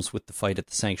problems with the fight at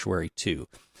the Sanctuary too.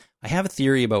 I have a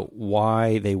theory about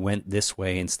why they went this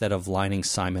way instead of lining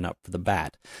Simon up for the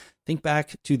bat. Think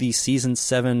back to the season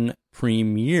 7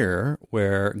 premiere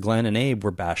where Glenn and Abe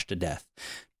were bashed to death.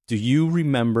 Do you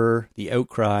remember the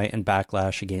outcry and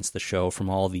backlash against the show from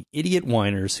all the idiot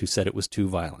whiners who said it was too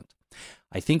violent?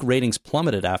 I think ratings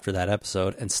plummeted after that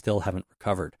episode and still haven't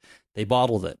recovered. They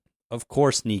bottled it. Of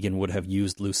course Negan would have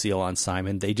used Lucille on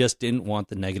Simon. They just didn't want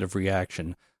the negative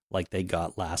reaction like they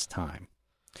got last time.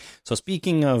 So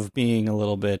speaking of being a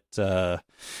little bit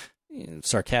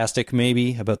sarcastic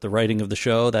maybe about the writing of the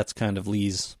show, that's kind of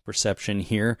Lee's perception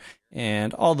here.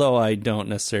 And although I don't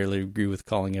necessarily agree with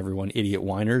calling everyone idiot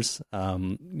whiners,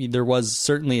 there was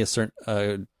certainly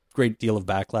a great deal of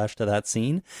backlash to that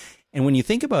scene. And when you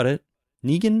think about it,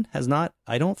 Negan has not,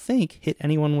 I don't think, hit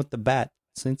anyone with the bat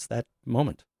since that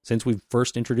moment, since we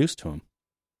first introduced to him.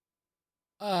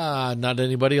 Not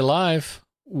anybody alive.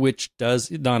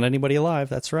 Not anybody alive,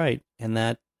 that's right. And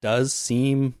that does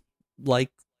seem like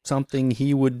something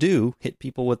he would do, hit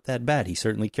people with that bat. He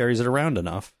certainly carries it around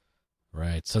enough.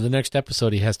 Right. So the next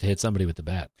episode, he has to hit somebody with the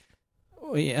bat.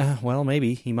 Oh, yeah, well,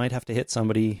 maybe. He might have to hit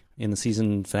somebody in the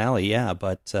season finale, yeah.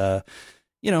 But, I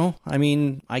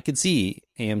mean, I could see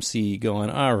AMC going,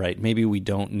 all right, maybe we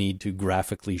don't need to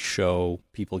graphically show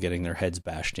people getting their heads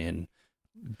bashed in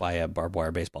by a barbed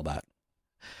wire baseball bat.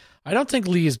 I don't think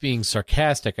Lee is being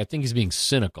sarcastic. I think he's being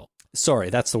cynical.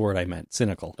 Sorry, that's the word I meant.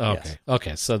 Cynical. Okay. Yes.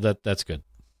 Okay. So that's good.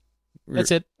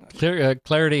 That's it.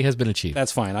 Clarity has been achieved.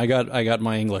 That's fine. I got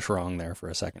my English wrong there for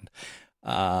a second.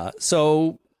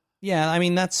 So yeah, I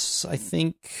mean, that's, I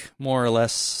think, more or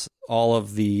less all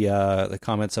of the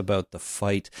comments about the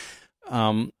fight.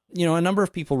 A number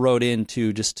of people wrote in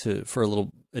too, for a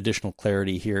little additional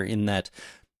clarity here, in that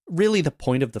really the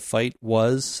point of the fight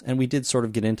was, and we did sort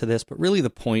of get into this, but really the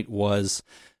point was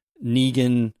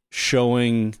Negan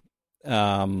showing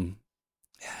Negan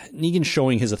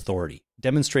showing his authority,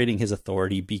 demonstrating his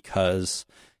authority because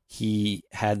he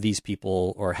had these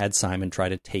people or had Simon try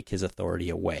to take his authority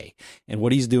away. And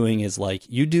what he's doing is like,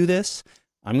 you do this,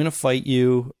 I'm going to fight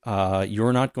you.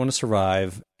 You're not going to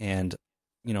survive. And,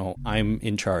 I'm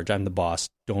in charge. I'm the boss.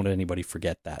 Don't anybody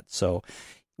forget that. So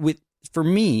for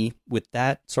me, with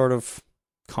that sort of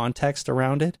context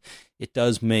around it, it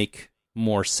does make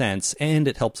more sense, and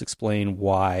it helps explain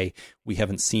why we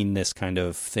haven't seen this kind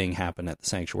of thing happen at the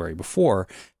Sanctuary before,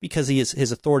 because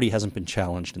his authority hasn't been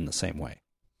challenged in the same way.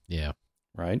 Yeah.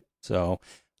 Right? So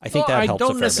I think that helps. I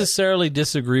don't necessarily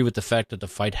disagree with the fact that the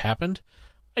fight happened.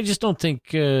 I just don't think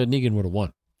Negan would have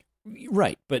won.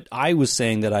 Right. But I was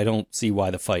saying that I don't see why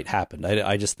the fight happened.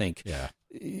 I just think,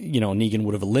 Negan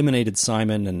would have eliminated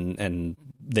Simon and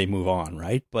they move on,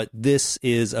 right? But this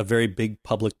is a very big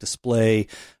public display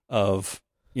of,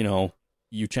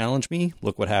 you challenge me,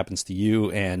 look what happens to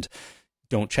you, and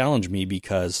don't challenge me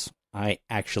because I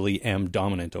actually am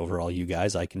dominant over all you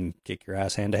guys. I can kick your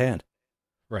ass hand to hand.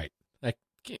 Right.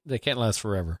 They can't last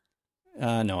forever.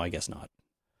 No, I guess not.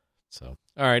 So,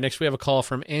 all right, next we have a call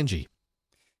from Angie.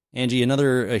 Angie,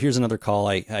 here's another call.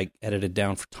 I edited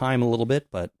down for time a little bit,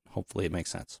 but hopefully it makes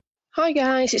sense. Hi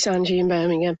guys, it's Angie in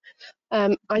Birmingham.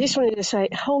 I just wanted to say,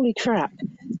 holy crap,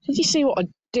 did you see what a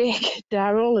dick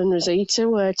Daryl and Rosita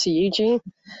were to Eugene?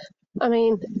 I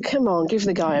mean, come on, give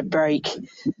the guy a break.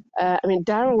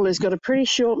 Daryl has got a pretty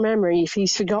short memory if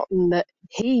he's forgotten that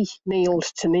he kneeled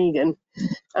to Negan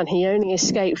and he only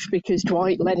escaped because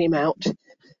Dwight let him out.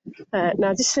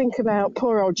 Now just think about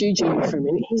poor old Eugene for a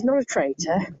minute. He's not a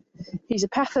traitor. He's a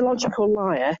pathological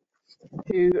liar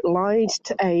who lied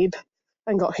to Abe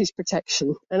and got his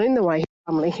protection, and in the way, his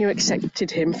family who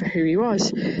accepted him for who he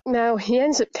was. Now, he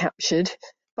ends up captured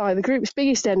by the group's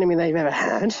biggest enemy they've ever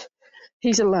had.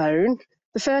 He's alone.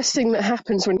 The first thing that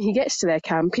happens when he gets to their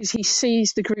camp is he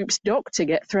sees the group's doctor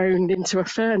get thrown into a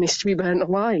furnace to be burnt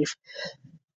alive.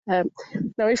 Now,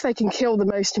 if they can kill the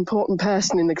most important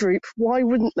person in the group, why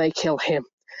wouldn't they kill him?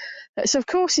 So, of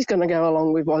course, he's going to go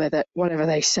along with whatever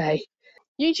they say.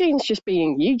 Eugene's just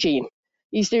being Eugene.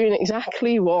 He's doing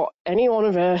exactly what any one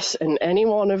of us and any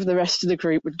one of the rest of the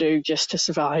group would do just to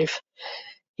survive.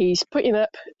 He's putting up,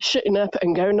 shutting up,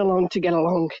 and going along to get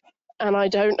along. And I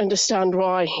don't understand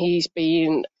why he's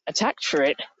being attacked for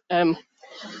it.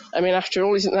 After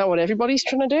all, isn't that what everybody's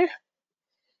trying to do?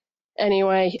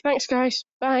 Anyway, thanks, guys.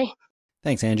 Bye.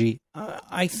 Thanks, Angie.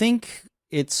 I think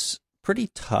it's pretty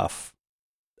tough.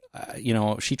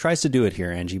 She tries to do it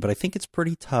here, Angie, but I think it's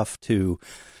pretty tough to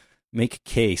make a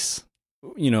case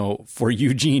for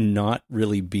Eugene not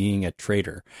really being a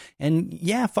traitor. And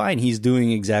yeah, fine, he's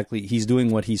doing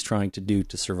what he's trying to do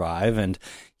to survive. And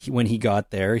when he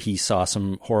got there, he saw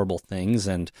some horrible things.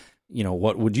 And,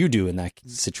 what would you do in that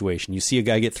situation? You see a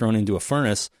guy get thrown into a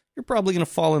furnace, you're probably going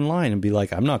to fall in line and be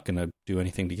like, I'm not going to do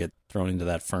anything to get thrown into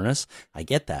that furnace. I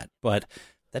get that. But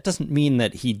that doesn't mean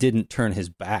that he didn't turn his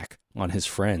back on his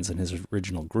friends and his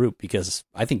original group, because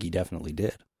I think he definitely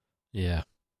did. Yeah.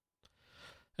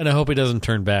 And I hope he doesn't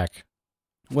turn back.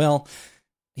 Well,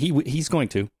 he's going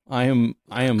to. I am.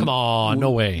 Come on,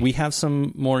 no way. We have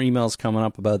some more emails coming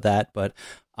up about that, but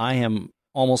I am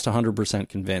almost 100%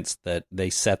 convinced that they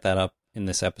set that up in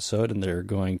this episode, and they're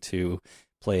going to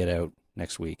play it out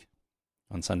next week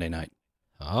on Sunday night.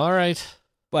 All right.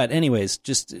 But anyways,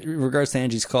 just in regards to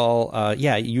Angie's call,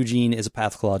 Eugene is a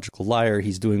pathological liar.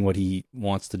 He's doing what he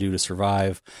wants to do to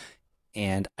survive,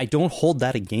 and I don't hold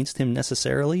that against him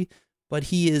necessarily. But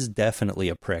he is definitely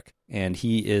a prick, and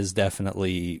he is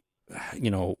definitely,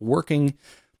 working,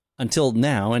 until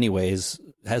now anyways,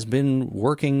 has been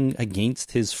working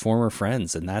against his former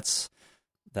friends, and that's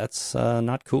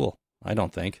not cool, I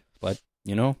don't think. But,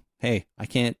 hey, I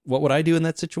can't, what would I do in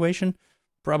that situation?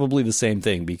 Probably the same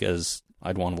thing, because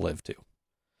I'd want to live too.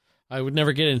 I would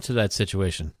never get into that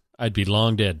situation. I'd be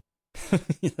long dead.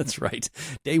 That's right.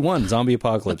 Day one, zombie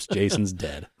apocalypse, Jason's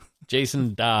dead.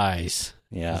 Jason dies.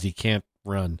 Yeah. Because he can't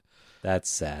run. That's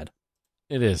sad.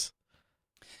 It is.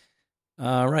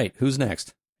 Right. Who's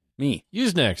next? Me.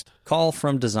 Who's next? Call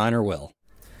from Designer Will.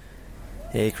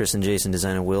 Hey, Chris and Jason,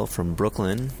 Designer Will from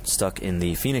Brooklyn. Stuck in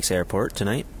the Phoenix airport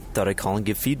tonight. Thought I'd call and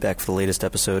give feedback for the latest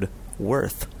episode,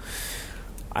 Worth.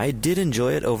 I did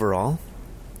enjoy it overall.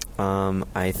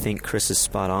 I think Chris is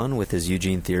spot on with his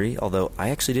Eugene theory, although I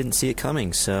actually didn't see it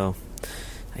coming, so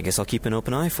I guess I'll keep an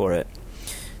open eye for it.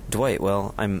 Dwight,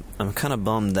 well, I'm kind of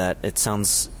bummed that it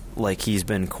sounds like he's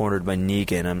been cornered by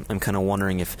Negan. I'm kind of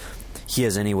wondering if he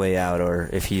has any way out, or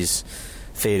if he's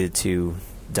fated to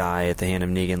die at the hand of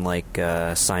Negan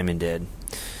like Simon did.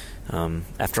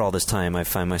 After all this time, I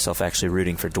find myself actually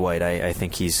rooting for Dwight. I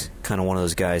think he's kind of one of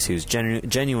those guys who's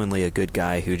genuinely a good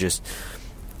guy who just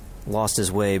lost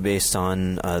his way based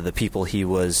on the people he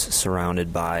was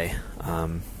surrounded by.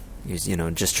 He's,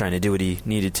 just trying to do what he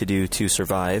needed to do to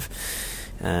survive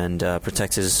and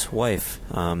protect his wife.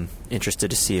 Interested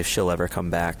to see if she'll ever come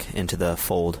back into the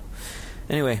fold.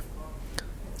 Anyway,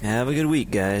 have a good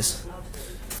week, guys.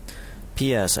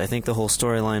 P.S. I think the whole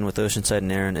storyline with Oceanside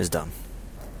and Aaron is dumb.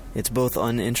 It's both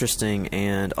uninteresting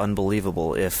and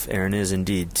unbelievable if Aaron is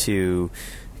indeed to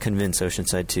convince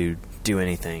Oceanside to do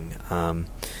anything.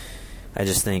 I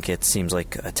just think it seems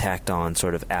like a tacked-on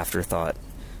sort of afterthought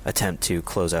attempt to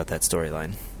close out that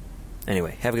storyline.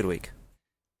 Anyway, have a good week.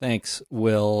 Thanks,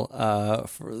 Will.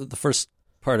 For the first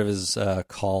part of his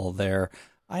call there,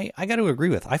 I got to agree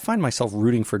with. I find myself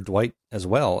rooting for Dwight as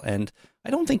well, and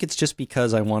I don't think it's just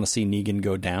because I want to see Negan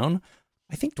go down.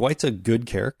 I think Dwight's a good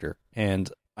character,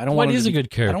 and I don't want him a good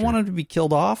character. I don't want him to be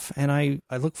killed off, and I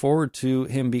look forward to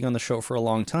him being on the show for a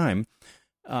long time.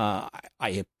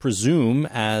 I presume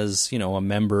as, a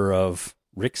member of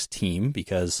Rick's team,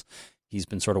 because he's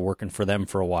been sort of working for them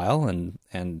for a while,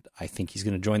 and I think he's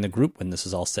going to join the group when this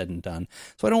is all said and done.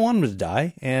 So I don't want him to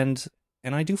die, and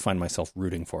I do find myself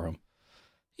rooting for him.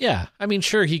 Yeah, I mean,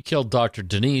 sure, he killed Dr.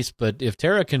 Denise, but if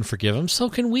Tara can forgive him, so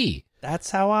can we.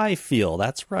 That's how I feel.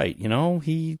 That's right.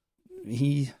 He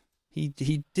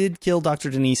did kill Dr.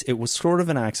 Denise. It was sort of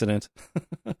an accident,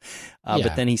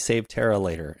 but then he saved Tara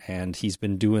later, and he's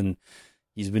been doing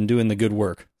the good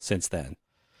work since then.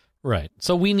 Right.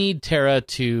 So we need Tara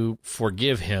to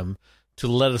forgive him to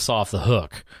let us off the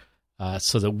hook,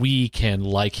 so that we can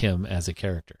like him as a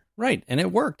character. Right, and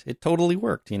it worked. It totally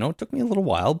worked. It took me a little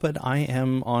while, but I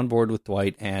am on board with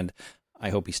Dwight, and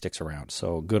I hope he sticks around.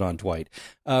 So good on Dwight.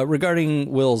 Regarding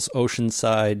Will's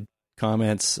Oceanside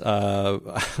comments,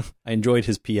 I enjoyed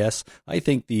his PS. I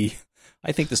think the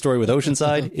story with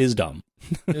Oceanside is dumb.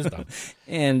 It's dumb.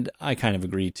 And I kind of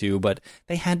agree too, but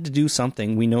they had to do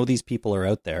something. We know these people are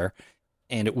out there,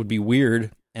 and it would be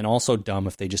weird and also dumb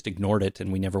if they just ignored it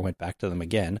and we never went back to them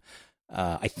again.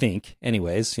 I think,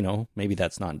 anyways, maybe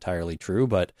that's not entirely true,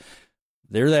 but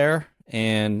they're there,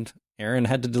 and Aaron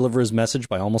had to deliver his message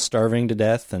by almost starving to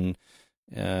death and,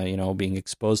 being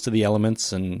exposed to the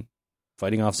elements and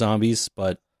fighting off zombies,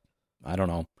 but I don't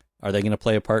know. Are they going to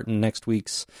play a part in next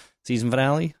week's season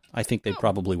finale? I think they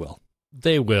probably will.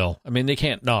 They will. I mean, they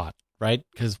can't not, right?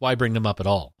 Because why bring them up at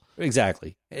all?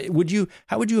 Exactly. How would you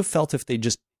have felt if they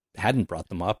just hadn't brought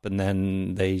them up and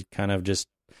then they kind of just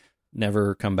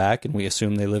never come back and we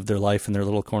assume they live their life in their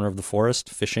little corner of the forest,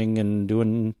 fishing and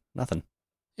doing nothing?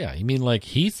 Yeah, you mean like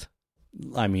Heath?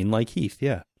 I mean like Heath,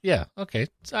 yeah. Yeah, okay.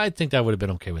 So I think that would have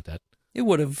been okay with that. It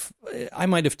would have. I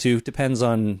might have too. Depends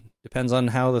on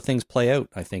how the things play out,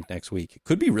 I think, next week. It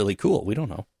could be really cool. We don't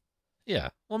know. Yeah.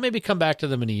 Well, maybe come back to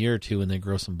them in a year or two when they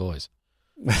grow some boys.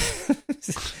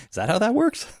 Is that how that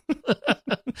works?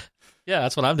 Yeah,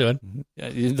 that's what I'm doing. Yeah,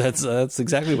 that's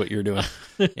exactly what you're doing.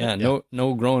 Yeah,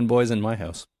 no growing boys in my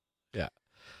house. Yeah.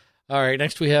 All right,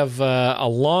 next we have a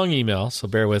long email, so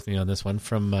bear with me on this one,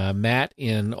 from Matt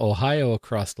in Ohio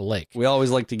across the lake. We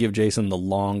always like to give Jason the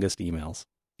longest emails.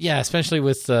 Yeah, especially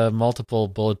with multiple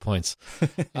bullet points.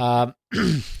 All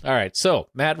right, so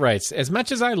Matt writes, as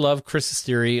much as I love Chris's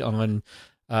theory on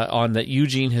that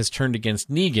Eugene has turned against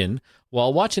Negan,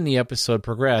 while watching the episode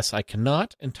progress, I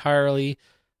got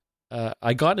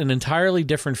an entirely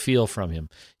different feel from him.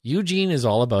 Eugene is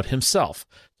all about himself.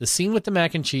 The scene with the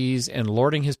mac and cheese and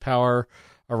lording his power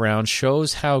around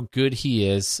shows how good he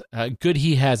has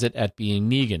it at being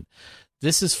Negan.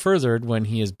 This is furthered when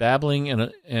he is babbling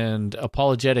and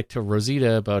apologetic to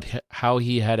Rosita about how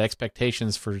he had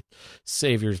expectations for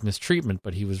Xavier's mistreatment,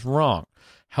 but he was wrong.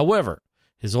 However,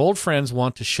 his old friends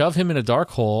want to shove him in a dark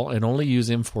hole and only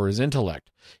use him for his intellect.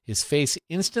 His face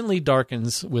instantly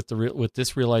darkens with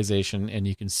this realization, and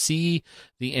you can see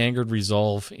the angered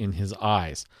resolve in his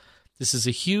eyes. This is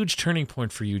a huge turning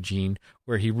point for Eugene,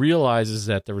 where he realizes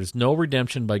that there is no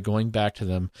redemption by going back to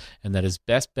them, and that his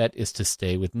best bet is to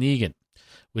stay with Negan.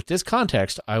 With this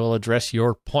context, I will address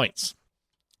your points.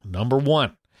 Number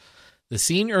 1. The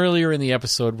scene earlier in the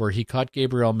episode where he caught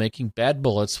Gabriel making bad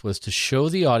bullets was to show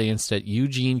the audience that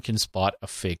Eugene can spot a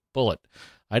fake bullet.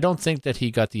 I don't think that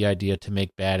he got the idea to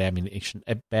make bad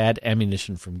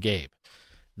ammunition from Gabe.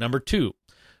 Number 2.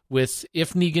 With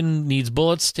if Negan needs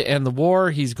bullets to end the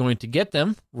war, he's going to get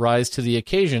them, rise to the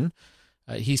occasion.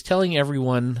 He's telling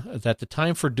everyone that the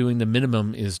time for doing the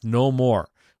minimum is no more.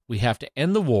 We have to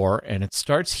end the war, and it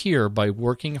starts here by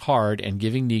working hard and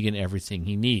giving Negan everything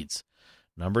he needs.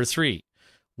 Number 3,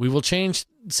 we will change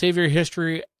Xavier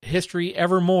history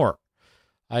evermore.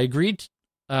 I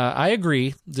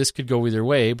agree this could go either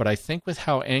way, but I think with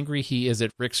how angry he is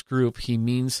at Rick's group, he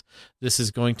means this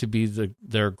is going to be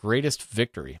their greatest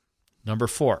victory. Number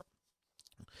 4.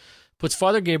 Puts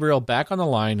Father Gabriel back on the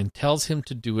line and tells him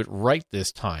to do it right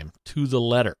this time, to the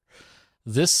letter.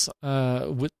 This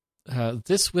with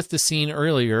the scene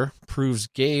earlier proves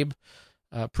to Gabe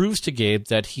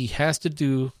that he has to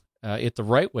do it the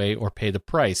right way or pay the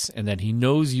price, and that he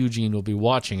knows Eugene will be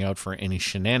watching out for any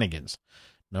shenanigans.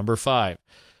 Number 5.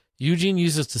 Eugene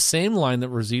uses the same line that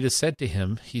Rosita said to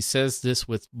him. He says this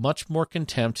with much more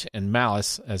contempt and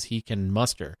malice as he can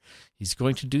muster. He's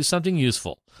going to do something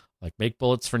useful, like make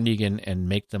bullets for Negan and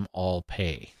make them all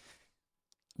pay.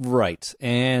 Right.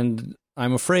 And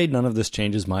I'm afraid none of this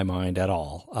changes my mind at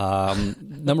all.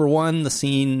 Number 1, the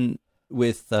scene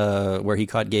with where he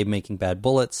caught Gabe making bad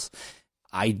bullets.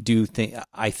 I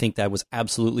think that was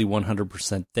absolutely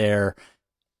 100% there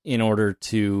in order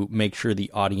to make sure the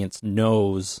audience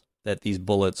knows that these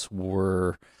bullets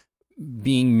were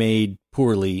being made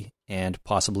poorly and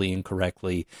possibly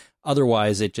incorrectly.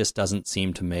 Otherwise, it just doesn't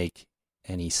seem to make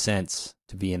any sense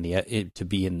to be in the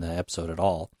episode at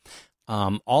all.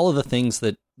 All of the things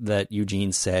that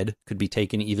Eugene said could be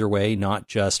taken either way, not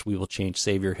just we will change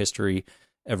Savior history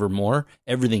evermore.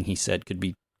 Everything he said could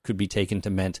be taken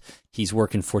to meant he's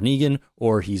working for Negan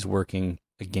or he's working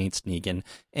against Negan.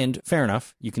 And fair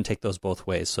enough, you can take those both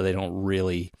ways, so they don't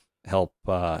really help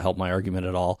my argument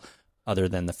at all, other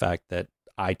than the fact that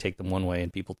I take them one way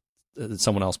and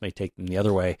someone else may take them the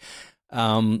other way.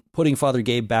 Putting Father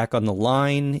Gabe back on the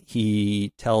line,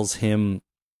 he tells him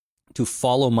to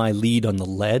follow my lead on the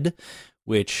lead,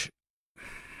 which,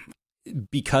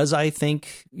 because I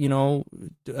think,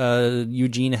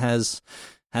 Eugene has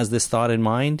this thought in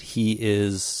mind,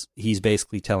 he's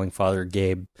basically telling Father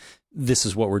Gabe, this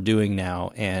is what we're doing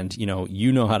now, and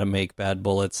you know how to make bad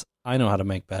bullets, I know how to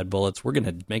make bad bullets, we're going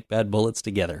to make bad bullets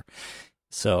together.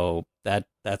 So that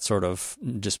sort of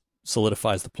just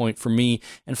solidifies the point for me.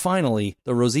 And finally,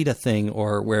 the Rosita thing,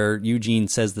 or where Eugene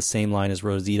says the same line as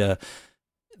Rosita,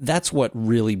 that's what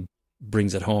really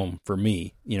brings it home for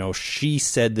me. She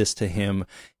said this to him,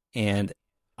 and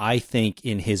I think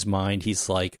in his mind, he's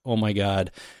like, oh my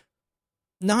God,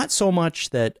 not so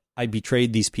much that I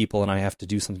betrayed these people and I have to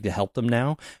do something to help them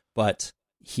now, but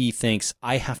he thinks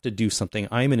I have to do something.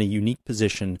 I'm in a unique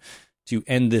position to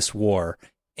end this war.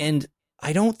 And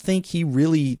I don't think he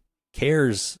really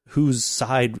cares whose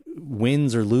side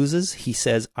wins or loses. He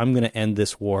says, I'm going to end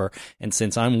this war. And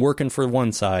since I'm working for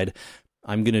one side,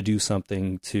 I'm going to do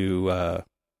something to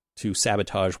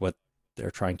sabotage what they're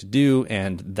trying to do.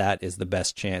 And that is the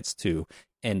best chance to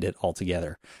end it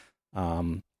altogether.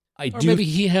 Maybe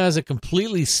he has a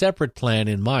completely separate plan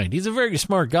in mind. He's a very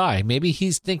smart guy. Maybe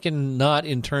he's thinking not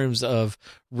in terms of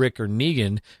Rick or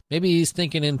Negan. Maybe he's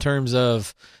thinking in terms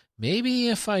of, maybe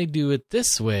if I do it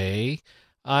this way,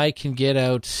 I can get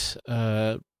out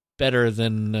better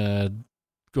than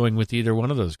going with either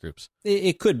one of those groups.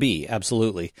 It could be,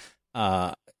 absolutely.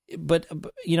 But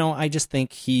I just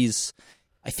think he's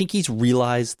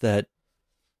realized that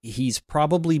he's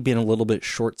probably been a little bit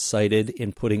short-sighted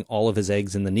in putting all of his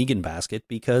eggs in the Negan basket,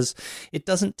 because it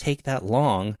doesn't take that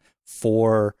long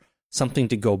for something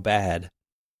to go bad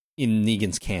in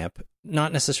Negan's camp.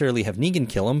 Not necessarily have Negan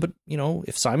kill him, but,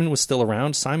 if Simon was still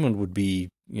around, Simon would be,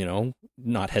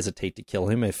 not hesitate to kill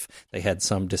him if they had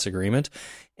some disagreement.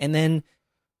 And then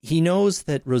he knows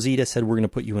that Rosita said, we're going to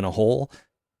put you in a hole.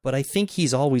 But I think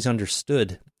he's always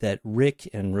understood that Rick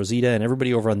and Rosita and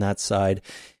everybody over on that side,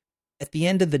 at the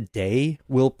end of the day,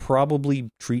 will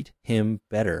probably treat him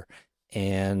better.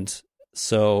 And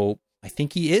so I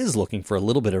think he is looking for a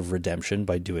little bit of redemption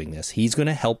by doing this. He's going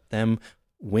to help them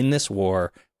win this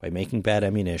war by making bad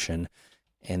ammunition,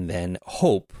 and then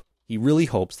he really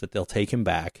hopes that they'll take him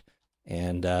back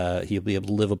and he'll be able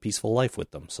to live a peaceful life with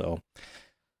them. So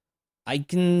I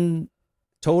can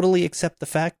totally accept the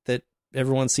fact that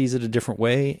everyone sees it a different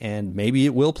way, and maybe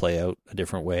it will play out a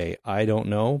different way. I don't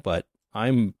know, but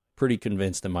I'm pretty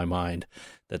convinced in my mind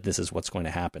that this is what's going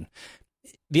to happen.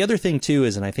 The other thing, too,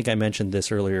 is, and I think I mentioned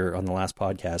this earlier on the last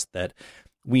podcast, that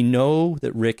we know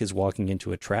that Rick is walking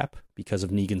into a trap because of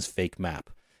Negan's fake map.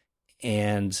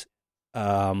 And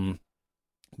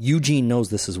Eugene knows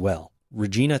this as well.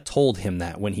 Regina told him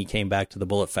that when he came back to the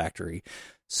Bullet Factory.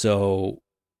 So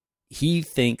he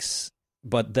thinks...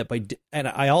 and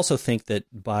I also think that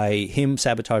by him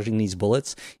sabotaging these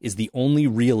bullets is the only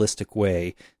realistic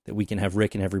way that we can have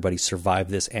Rick and everybody survive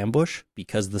this ambush,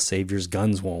 because the Savior's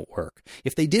guns won't work.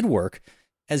 If they did work,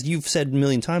 as you've said a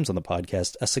million times on the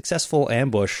podcast, a successful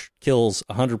ambush kills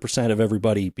 100% of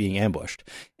everybody being ambushed.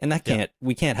 And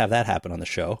we can't have that happen on the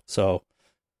show. So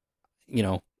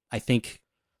I think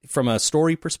from a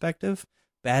story perspective,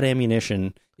 bad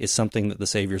ammunition is something that the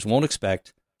Saviors won't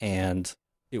expect, and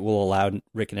it will allow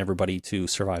Rick and everybody to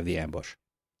survive the ambush.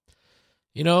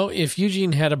 If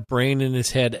Eugene had a brain in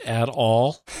his head at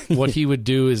all, what he would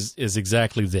do is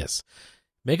exactly this.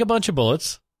 Make a bunch of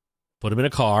bullets, put them in a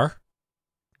car,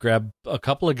 grab a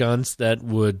couple of guns that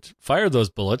would fire those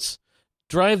bullets,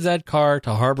 drive that car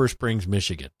to Harbor Springs,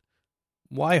 Michigan.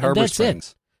 Why Harbor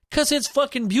Springs? Because it's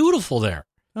fucking beautiful there.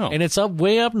 Oh. And it's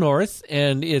way up north,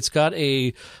 and it's got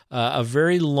a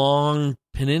very long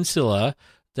peninsula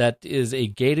that is a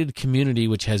gated community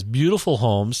which has beautiful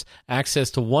homes, access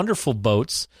to wonderful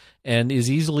boats, and is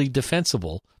easily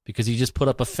defensible because you just put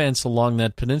up a fence along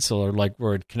that peninsula, like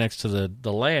where it connects to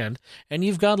the land, and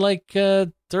you've got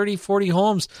 30, 40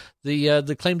 homes.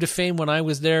 The claim to fame when I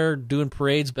was there doing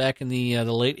parades back in the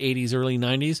late 80s, early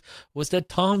 90s was that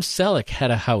Tom Selleck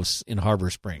had a house in Harbor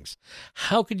Springs.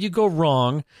 How could you go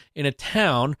wrong in a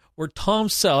town where Tom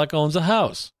Selleck owns a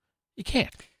house? You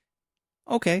can't.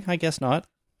 Okay, I guess not.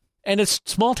 And it's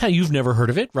small town. You've never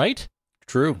heard of it, right?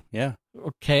 True, yeah.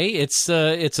 Okay, it's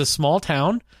a small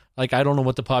town. I don't know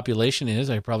what the population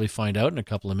is. I probably find out in a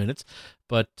couple of minutes.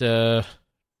 But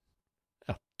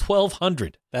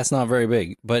 1,200. That's not very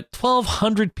big, but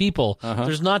 1,200 people. Uh-huh.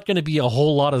 There's not going to be a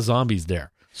whole lot of zombies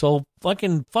there. So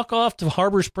fuck off to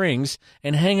Harbor Springs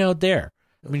and hang out there.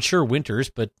 I mean, sure, winters,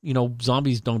 but,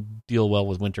 zombies don't deal well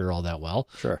with winter all that well.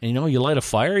 Sure. And, you light a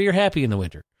fire, you're happy in the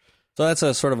winter. So that's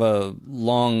a sort of a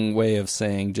long way of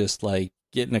saying just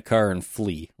get in a car and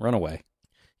flee, run away.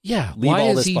 Yeah. Leave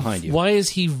all this behind you. Why is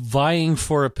he vying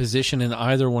for a position in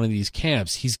either one of these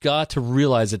camps? He's got to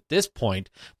realize at this point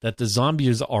that the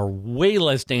zombies are way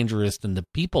less dangerous than the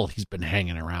people he's been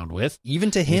hanging around with. Even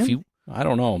to him? I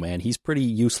don't know, man. He's pretty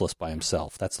useless by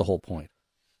himself. That's the whole point.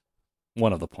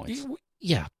 One of the points.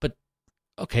 Yeah, but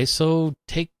okay, so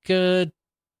take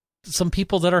some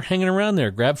people that are hanging around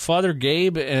there. Grab Father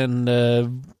Gabe and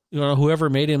whoever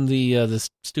made him the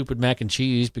stupid mac and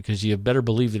cheese, because you better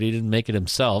believe that he didn't make it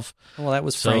himself. Well, that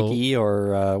was Frankie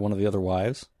or one of the other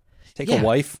wives. Take a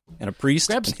wife and a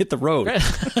priest and hit the road.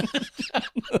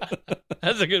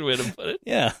 That's a good way to put it.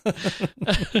 Yeah.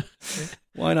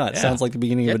 Why not? Yeah. Sounds like the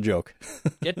beginning of a joke.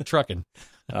 Get trucking.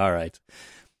 All right.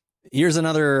 Here's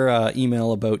another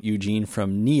email about Eugene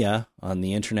from Nia on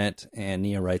the internet, and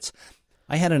Nia writes,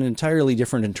 I had an entirely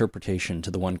different interpretation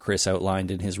to the one Chris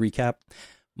outlined in his recap.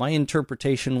 My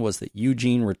interpretation was that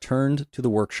Eugene returned to the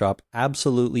workshop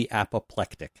absolutely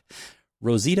apoplectic.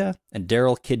 Rosita and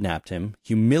Daryl kidnapped him,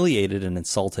 humiliated and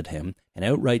insulted him, and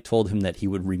outright told him that he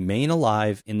would remain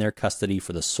alive in their custody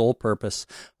for the sole purpose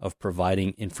of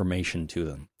providing information to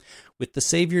them. With the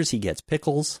Saviors, he gets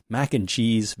pickles, mac and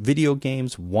cheese, video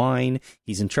games, wine.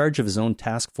 He's in charge of his own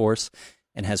task force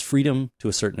and has freedom to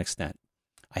a certain extent.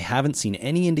 I haven't seen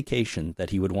any indication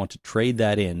that he would want to trade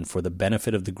that in for the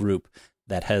benefit of the group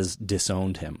that has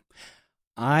disowned him.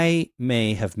 I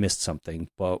may have missed something,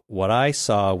 but what I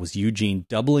saw was Eugene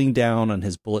doubling down on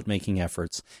his bullet-making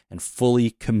efforts and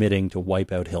fully committing to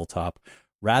wipe out Hilltop,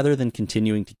 rather than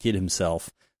continuing to kid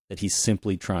himself that he's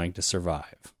simply trying to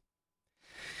survive.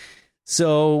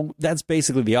 So that's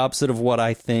basically the opposite of what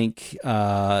I think.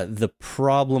 The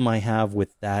problem I have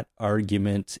with that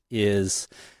argument is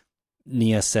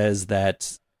Nia says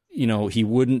that, he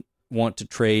wouldn't want to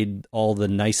trade all the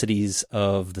niceties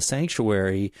of the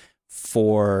sanctuary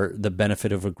for the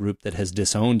benefit of a group that has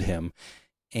disowned him.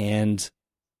 And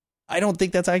I don't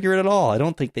think that's accurate at all. I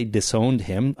don't think they disowned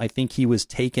him. I think he was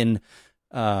taken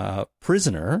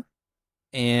prisoner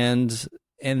and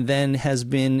then has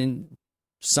been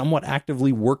somewhat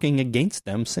actively working against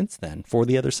them since then for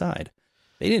the other side.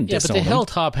 They didn't disown him. But the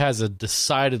Hilltop has a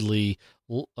decidedly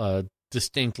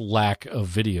distinct lack of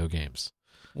video games.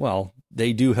 Well,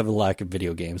 they do have a lack of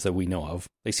video games that we know of.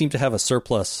 They seem to have a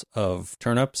surplus of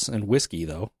turnips and whiskey,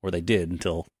 though, or they did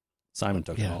until Simon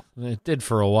took it all. It did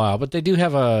for a while, but they do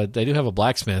have a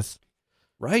blacksmith.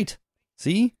 Right.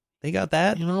 See? They got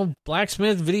that.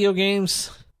 Blacksmith, video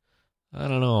games. I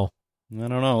don't know.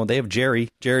 They have Jerry.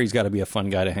 Jerry's got to be a fun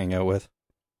guy to hang out with.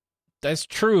 That's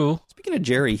true. Speaking of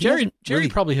Jerry, Jerry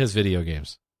probably has video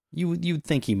games. You'd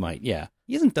think he might, yeah.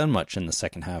 He hasn't done much in the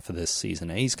second half of this season.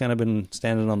 He's kind of been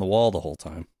standing on the wall the whole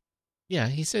time. Yeah,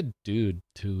 he said dude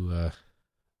to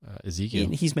Ezekiel.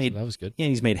 That was good. Yeah,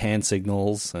 he's made hand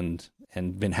signals and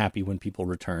been happy when people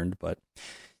returned. But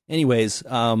anyways,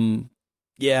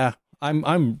 yeah,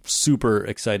 I'm super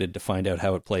excited to find out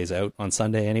how it plays out on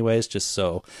Sunday anyways, just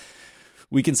so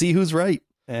we can see who's right.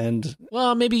 And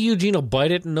well, maybe Eugene will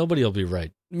bite it and nobody will be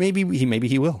right. Maybe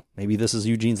he will. Maybe this is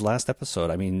Eugene's last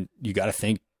episode. I mean, you got to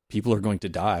think people are going to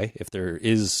die if there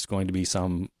is going to be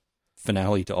some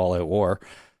finale to All Out War.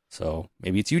 So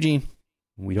maybe it's Eugene.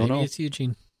 We don't know. Maybe it's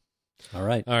Eugene. All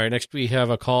right. Next we have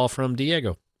a call from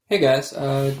Diego. Hey guys,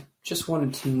 just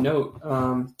wanted to note,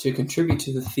 to contribute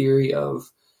to the theory of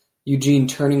Eugene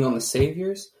turning on the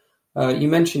Saviors, you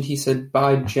mentioned, he said,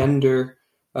 by gender,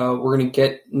 we're going to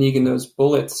get Negan those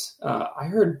bullets. I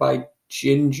heard by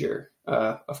ginger,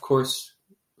 of course,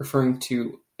 referring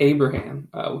to Abraham,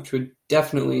 which would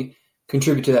definitely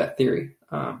contribute to that theory.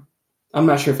 I'm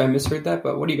not sure if I misheard that,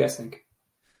 but what do you guys think?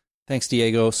 Thanks,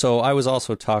 Diego. So I was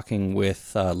also talking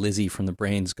with Lizzie from the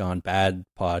Brains Gone Bad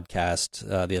podcast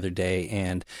the other day,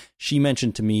 and she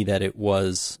mentioned to me that it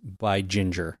was by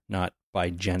ginger, not by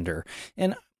gender.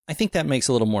 And I think that makes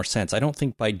a little more sense. I don't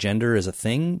think by gender is a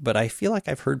thing, but I feel like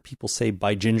I've heard people say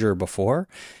by ginger before.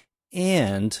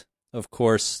 And, of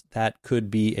course, that could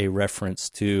be a reference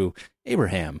to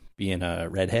Abraham being a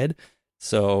redhead.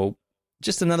 So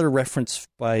just another reference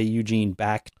by Eugene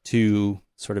back to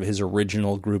sort of his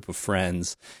original group of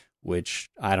friends, which,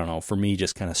 I don't know, for me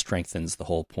just kind of strengthens the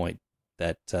whole point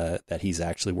that that he's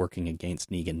actually working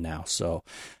against Negan now. So,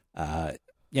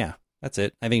 yeah, that's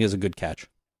it. I think it's a good catch.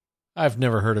 I've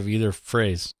never heard of either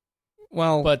phrase.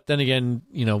 Well, but then again,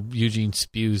 Eugene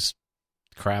spews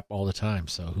crap all the time,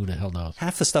 so who the hell knows?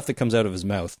 Half the stuff that comes out of his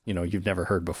mouth, you've never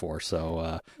heard before.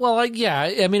 So,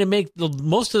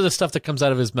 most of the stuff that comes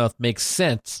out of his mouth makes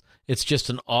sense. It's just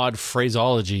an odd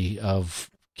phraseology of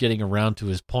getting around to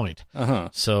his point.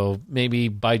 So maybe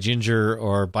by ginger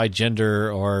or by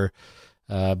gender or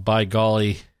by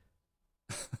golly.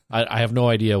 I have no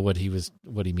idea what he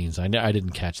means. I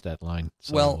didn't catch that line.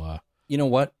 So, well, you know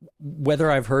what?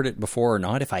 Whether I've heard it before or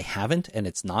not, if I haven't, and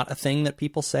it's not a thing that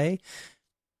people say,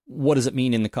 what does it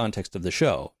mean in the context of the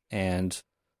show? And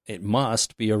it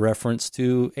must be a reference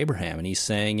to Abraham. And he's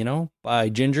saying, by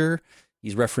ginger,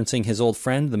 he's referencing his old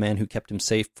friend, the man who kept him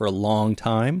safe for a long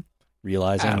time,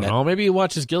 realizing I don't know. Maybe he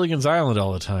watches Gilligan's Island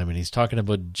all the time, and he's talking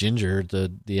about Ginger,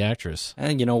 the actress.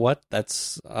 And you know what?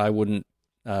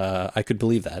 I could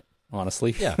believe that,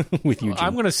 honestly. Yeah. With Eugene.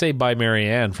 I'm going to say by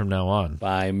Marianne from now on.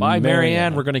 By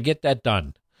Marianne, we're going to get that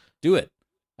done. Do it.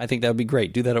 I think that would be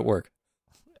great. Do that at work.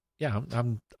 Yeah,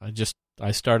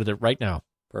 I started it right now.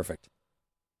 Perfect.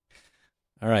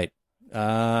 All right.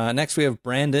 Next we have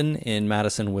Brandon in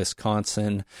Madison,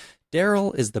 Wisconsin.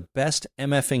 Daryl is the best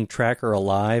MFing tracker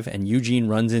alive, and Eugene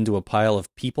runs into a pile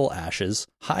of people ashes,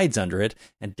 hides under it,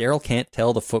 and Daryl can't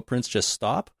tell the footprints just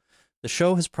stop. The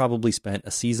show has probably spent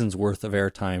a season's worth of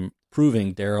airtime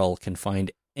proving Daryl can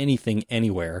find anything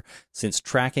anywhere, since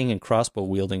tracking and crossbow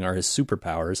wielding are his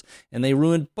superpowers, and they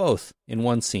ruined both in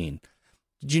one scene.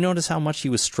 Did you notice how much he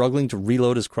was struggling to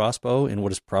reload his crossbow in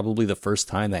what is probably the first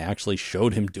time they actually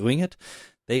showed him doing it?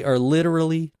 They are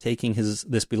literally taking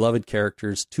this beloved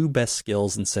character's two best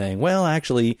skills and saying, well,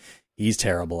 actually, he's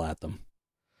terrible at them.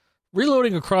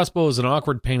 Reloading a crossbow is an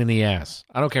awkward pain in the ass.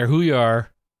 I don't care who you are.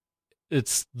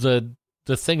 It's the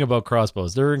thing about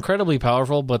crossbows. They're incredibly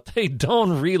powerful, but they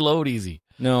don't reload easy.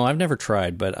 No, I've never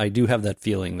tried, but I do have that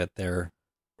feeling that they're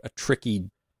a tricky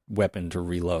weapon to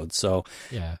reload. So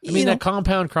yeah, I mean, that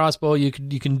compound crossbow, you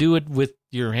can do it with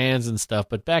your hands and stuff,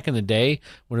 but back in the day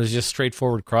when it was just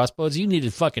straightforward crossbows, you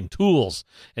needed fucking tools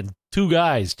and two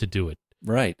guys to do it.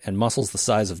 Right, and muscles the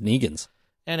size of Negan's.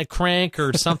 And a crank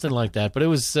or something like that. But it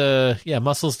was,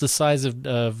 muscles the size of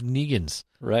Negan's.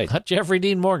 Right. Not Jeffrey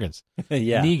Dean Morgan's.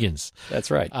 Yeah. Negan's.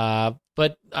 That's right.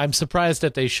 But I'm surprised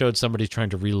that they showed somebody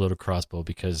trying to reload a crossbow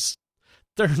because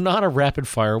they're not a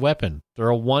rapid-fire weapon. They're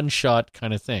a one-shot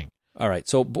kind of thing. All right.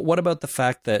 So, but what about the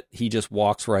fact that he just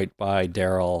walks right by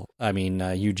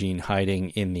Eugene hiding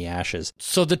in the ashes?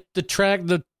 So the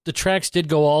tracks did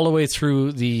go all the way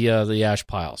through the ash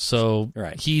pile. So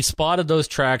right. He spotted those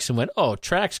tracks and went, oh,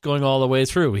 tracks going all the way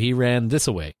through. He ran this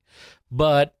away.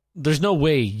 But there's no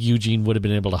way Eugene would have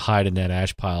been able to hide in that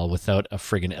ash pile without a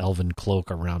friggin' elven cloak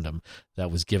around him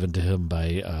that was given to him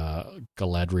by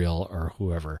Galadriel or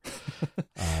whoever.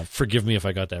 Forgive me if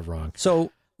I got that wrong.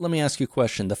 So let me ask you a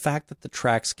question. The fact that the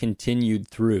tracks continued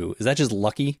through, is that just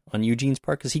lucky on Eugene's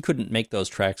part? Because he couldn't make those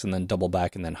tracks and then double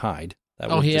back and then hide.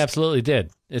 He absolutely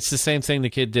did. It's the same thing the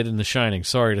kid did in The Shining.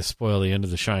 Sorry to spoil the end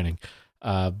of The Shining.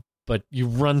 But you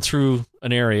run through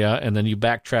an area and then you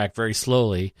backtrack very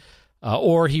slowly.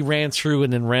 Or he ran through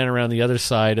and then ran around the other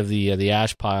side of the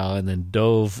ash pile and then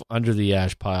dove under the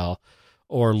ash pile,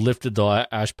 or lifted the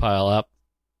ash pile up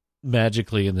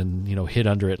magically and then hid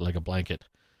under it like a blanket.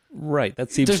 Right.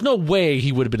 There's no way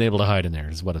he would have been able to hide in there,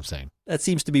 is what I'm saying. That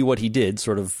seems to be what he did,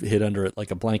 sort of hid under it like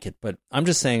a blanket. But I'm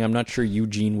just saying I'm not sure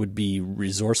Eugene would be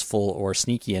resourceful or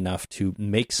sneaky enough to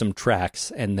make some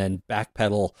tracks and then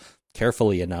backpedal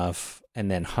carefully enough and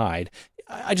then hide.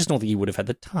 I just don't think he would have had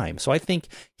the time. So I think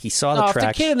he saw the tracks.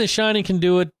 If the kid in The Shining can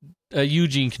do it,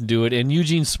 Eugene can do it, and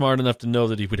Eugene's smart enough to know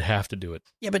that he would have to do it.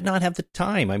 Yeah, but not have the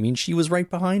time. I mean, she was right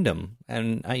behind him,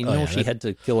 and I know she had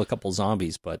to kill a couple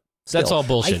zombies, but still, that's all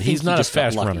bullshit. He's not a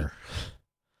fast runner.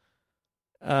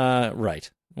 Right.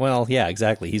 Well, yeah,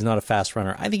 exactly. He's not a fast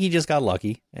runner. I think he just got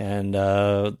lucky, and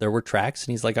there were tracks,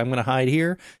 and he's like, I'm going to hide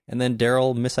here, and then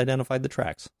Daryl misidentified the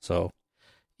tracks. So,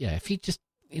 yeah, if he just,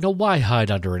 why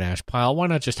hide under an ash pile? Why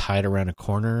not just hide around a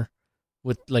corner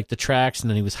with, like, the tracks, and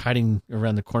then he was hiding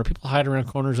around the corner? People hide around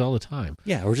corners all the time.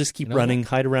 Yeah, or just keep running,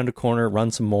 hide around a corner,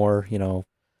 run some more, hide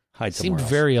somewhere else. Seemed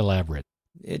very elaborate.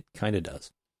 It kind of does.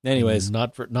 Anyways.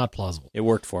 Not plausible. It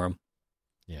worked for him.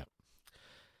 Yeah.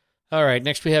 All right,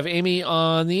 next we have Amy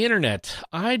on the internet.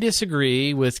 I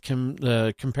disagree with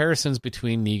comparisons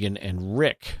between Negan and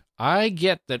Rick. I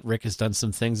get that Rick has done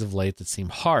some things of late that seem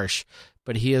harsh,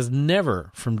 but he has never,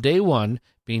 from day one,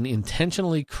 been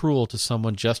intentionally cruel to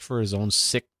someone just for his own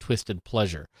sick, twisted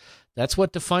pleasure. That's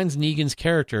what defines Negan's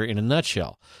character in a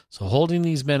nutshell. So holding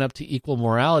these men up to equal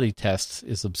morality tests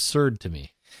is absurd to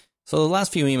me. So the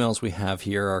last few emails we have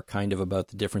here are kind of about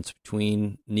the difference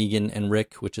between Negan and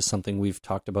Rick, which is something we've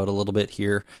talked about a little bit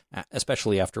here,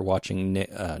 especially after watching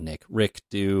Rick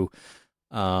do,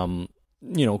 do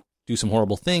some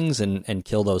horrible things and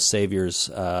kill those saviors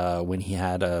when he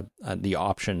had the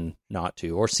option not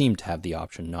to, or seemed to have the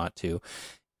option not to.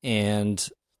 And,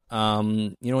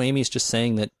 Amy's just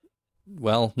saying that,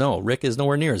 well, no, Rick is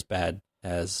nowhere near as bad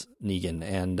as Negan.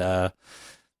 And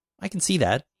I can see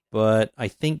that. But I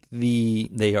think these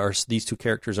two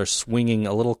characters are swinging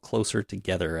a little closer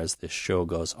together as this show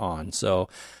goes on. So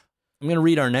I'm going to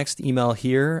read our next email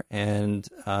here, and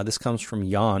this comes from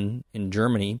Jan in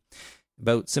Germany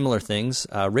about similar things.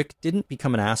 Rick didn't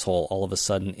become an asshole all of a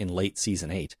sudden in late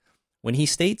season 8. When he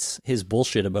states his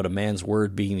bullshit about a man's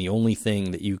word being the only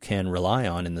thing that you can rely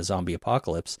on in the zombie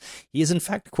apocalypse, he is in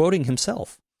fact quoting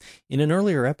himself. In an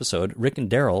earlier episode, Rick and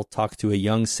Daryl talk to a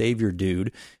young savior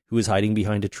dude who is hiding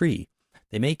behind a tree.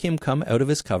 They make him come out of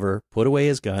his cover, put away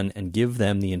his gun, and give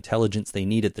them the intelligence they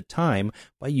need at the time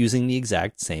by using the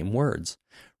exact same words.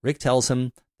 Rick tells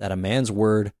him that a man's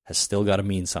word has still got to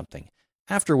mean something,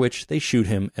 after which they shoot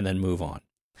him and then move on.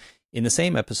 In the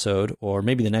same episode, or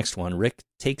maybe the next one, Rick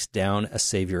takes down a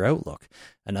savior outlook.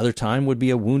 Another time would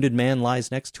be a wounded man lies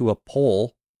next to a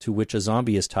pole to which a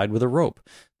zombie is tied with a rope.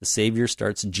 The savior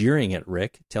starts jeering at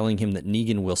Rick, telling him that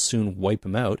Negan will soon wipe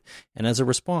him out, and as a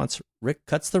response, Rick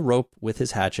cuts the rope with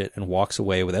his hatchet and walks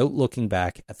away without looking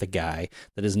back at the guy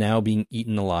that is now being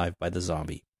eaten alive by the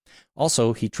zombie.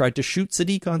 Also, he tried to shoot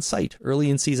Sadiq on sight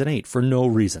early in Season 8 for no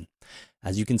reason.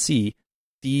 As you can see,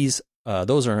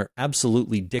 those are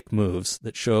absolutely dick moves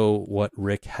that show what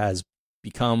Rick has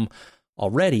become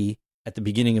already at the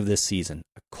beginning of this season,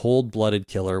 a cold-blooded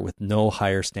killer with no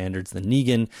higher standards than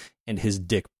Negan and his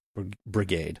dick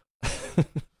brigade.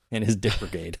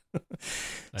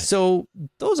 So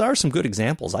those are some good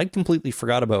examples. I completely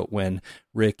forgot about when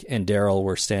Rick and Daryl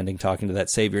were standing talking to that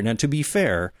savior. Now, to be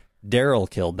fair, Daryl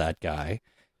killed that guy,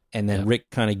 and then Rick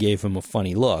kind of gave him a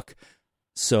funny look.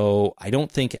 So I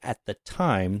don't think at the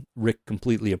time Rick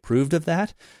completely approved of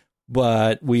that.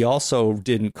 But we also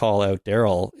didn't call out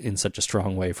Daryl in such a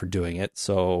strong way for doing it.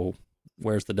 So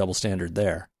where's the double standard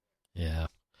there? Yeah.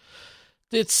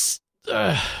 It's,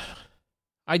 I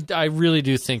really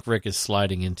do think Rick is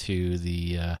sliding into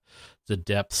the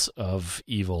depths of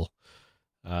evil.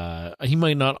 He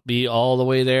might not be all the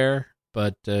way there,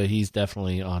 but he's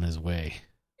definitely on his way.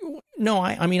 No,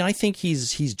 I mean, I think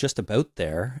he's just about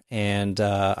there. And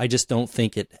I just don't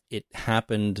think it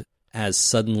happened as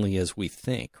suddenly as we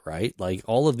think, right? Like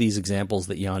all of these examples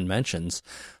that Jan mentions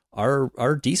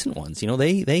are decent ones.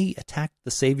 They attacked the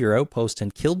Savior outpost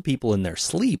and killed people in their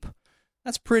sleep.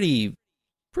 That's pretty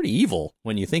evil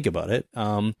when you think about it.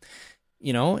 And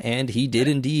he did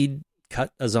indeed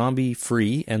cut a zombie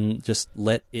free and just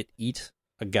let it eat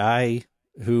a guy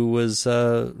who was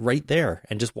right there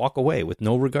and just walk away with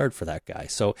no regard for that guy.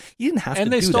 So he didn't have to do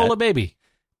that. And they stole a baby.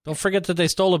 Don't forget that they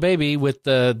stole a baby with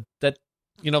the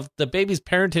baby's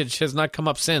parentage has not come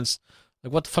up since.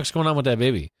 Like, what the fuck's going on with that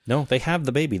baby? No, they have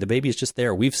the baby. The baby is just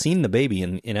there. We've seen the baby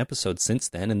in episodes since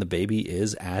then, and the baby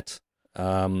is at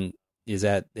the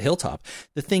Hilltop.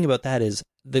 The thing about that is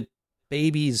the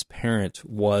baby's parent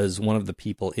was one of the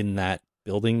people in that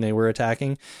building they were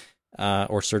attacking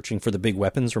or searching for the big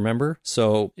weapons, remember?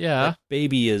 So that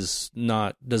baby does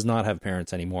not have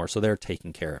parents anymore, so they're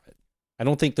taking care of it. I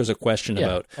don't think there's a question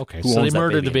about okay. Who So owns they that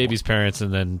murdered baby the baby's parents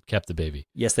and then kept the baby.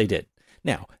 Yes, they did.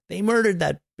 Now, they murdered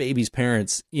that baby's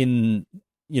parents in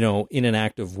an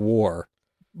act of war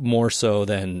more so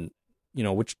than,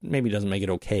 which maybe doesn't make it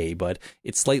okay, but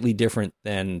it's slightly different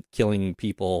than killing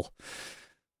people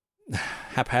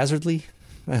haphazardly.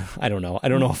 I don't know. I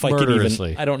don't know if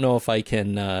I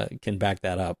can back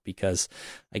that up, because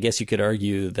I guess you could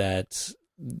argue that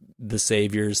the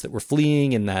saviors that were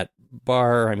fleeing in that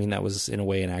bar, I mean, that was in a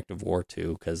way an act of war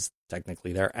too, because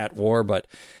technically they're at war. But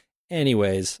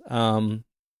anyways, I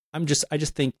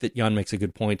just think that Jan makes a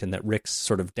good point, and that Rick's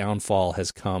sort of downfall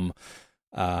has been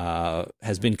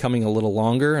coming a little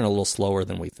longer and a little slower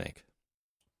than we think.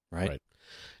 Right.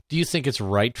 Do you think it's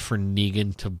right for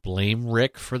Negan to blame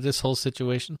Rick for this whole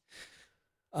situation?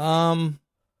 No,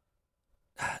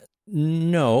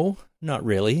 not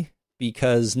really,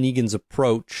 because Negan's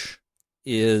approach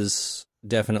is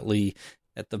definitely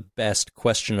at the best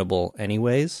questionable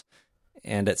anyways,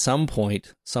 and at some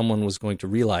point someone was going to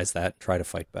realize that and try to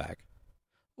fight back.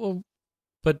 Well,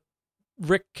 but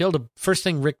Rick first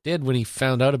thing Rick did when he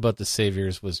found out about the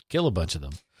Saviors was kill a bunch of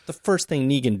them. The first thing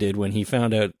Negan did when he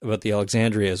found out about the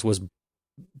Alexandrias was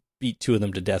beat 2 of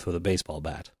them to death with a baseball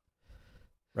bat.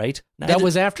 Right? That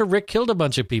was after Rick killed a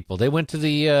bunch of people. They went to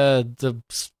the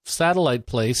satellite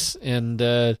place and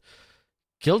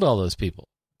killed all those people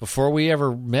before we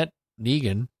ever met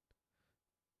Negan.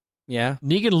 Yeah.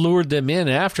 Negan lured them in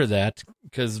after that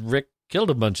because Rick killed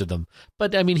a bunch of them.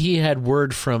 But, I mean, he had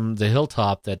word from the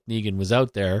hilltop that Negan was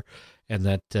out there and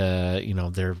that,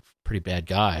 they're pretty bad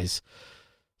guys.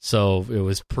 So it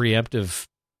was preemptive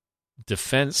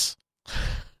defense.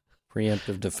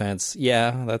 Preemptive defense.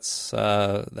 Yeah,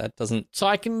 that doesn't... So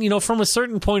I can, from a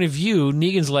certain point of view,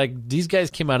 Negan's like, these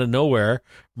guys came out of nowhere,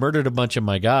 murdered a bunch of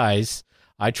my guys.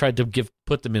 I tried to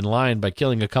put them in line by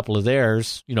killing a couple of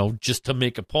theirs, just to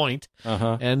make a point.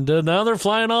 Uh-huh. And now they're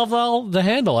flying off the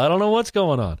handle. I don't know what's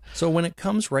going on. So when it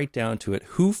comes right down to it,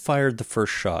 who fired the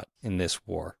first shot in this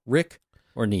war? Rick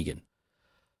or Negan?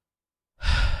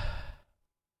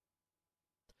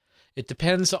 It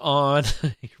depends on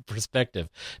your perspective,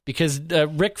 because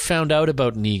Rick found out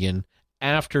about Negan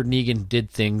after Negan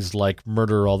did things like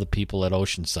murder all the people at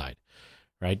Oceanside,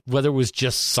 right? Whether it was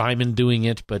just Simon doing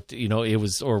it, but it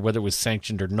was, or whether it was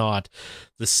sanctioned or not,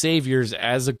 the Saviors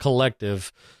as a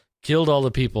collective killed all the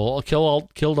people,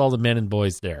 killed all the men and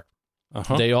boys there.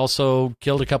 Uh-huh. They also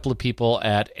killed a couple of people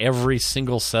at every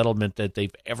single settlement that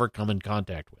they've ever come in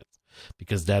contact with.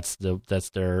 Because that's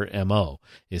their MO,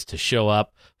 is to show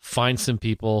up, find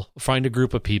a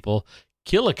group of people,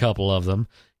 kill a couple of them,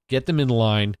 get them in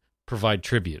line, provide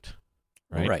tribute.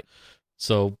 Right.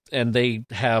 So, and they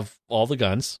have all the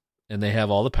guns, and they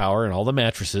have all the power and all the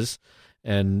mattresses,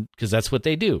 and because that's what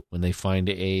they do when they find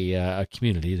a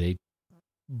community, they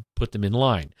put them in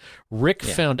line. Rick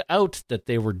found out that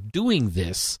they were doing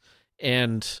this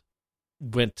and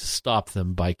went to stop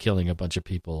them by killing a bunch of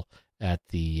people at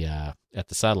the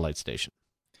satellite station.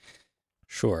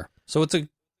 Sure. So it's a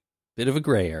bit of a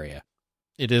gray area.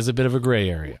 It is a bit of a gray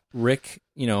area. Rick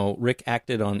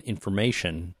acted on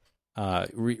information.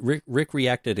 Rick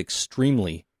reacted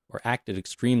extremely, or acted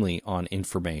extremely on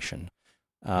information.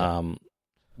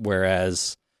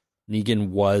 Whereas Negan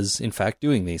was in fact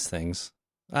doing these things.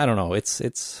 I don't know.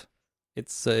 It's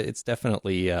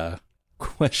definitely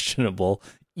questionable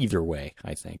either way,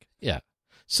 I think. Yeah.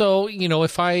 So,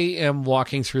 if I am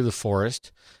walking through the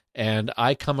forest and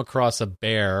I come across a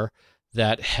bear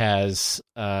that has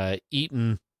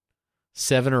eaten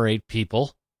 7 or 8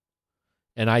 people,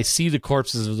 and I see the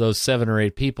corpses of those 7 or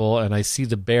 8 people, and I see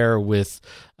the bear with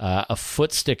a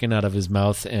foot sticking out of his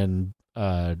mouth and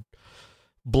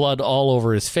blood all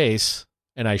over his face,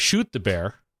 and I shoot the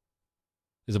bear,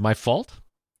 is it my fault?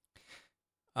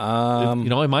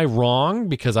 Am I wrong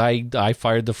because I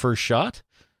fired the first shot?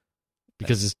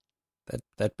 Because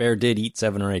that bear did eat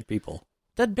 7 or 8 people.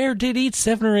 That bear did eat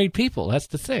 7 or 8 people. That's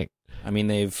the thing. I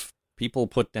mean, people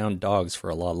put down dogs for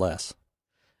a lot less.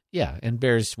 Yeah, and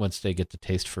bears, once they get the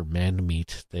taste for man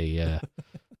meat, they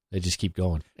just keep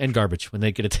going. And garbage. When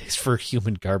they get a taste for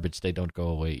human garbage, they don't go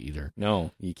away either. No,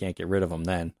 you can't get rid of them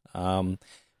then.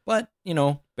 But,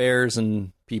 bears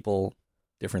and people,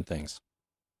 different things.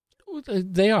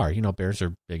 They are. Bears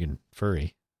are big and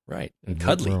furry. Right. And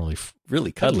cuddly.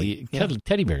 Really cuddly. Cuddly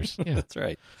teddy bears. Yeah. That's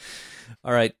right.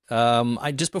 All right.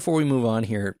 Just before we move on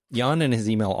here, Jan in his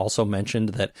email also mentioned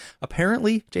that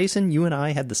apparently, Jason, you and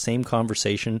I had the same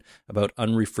conversation about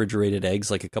unrefrigerated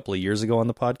eggs like a couple of years ago on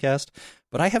the podcast,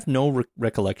 but I have no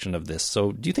recollection of this.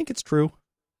 So do you think it's true?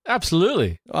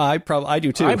 Absolutely. I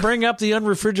do too. I bring up the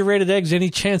unrefrigerated eggs any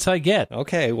chance I get.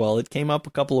 Okay, well, it came up a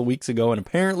couple of weeks ago and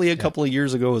apparently a couple of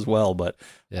years ago as well, but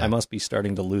I must be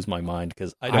starting to lose my mind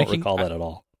because I don't recall that at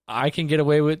all. I can get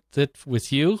away with it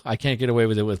with you. I can't get away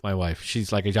with it with my wife.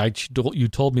 She's like, you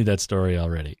told me that story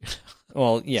already.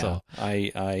 Well, yeah, So-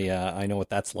 I know what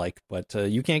that's like, but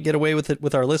you can't get away with it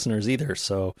with our listeners either.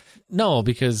 So No,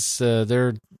 because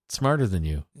they're smarter than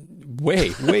you.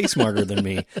 way smarter than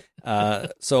me.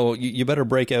 So you better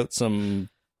break out some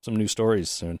new stories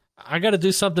soon. I got to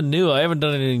do something new. I haven't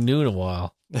done anything new in a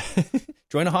while.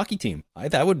 Join a hockey team.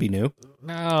 That would be new.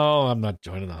 No, I'm not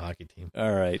joining the hockey team.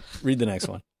 All right, read the next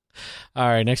one. All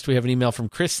right, next we have an email from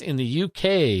Chris in the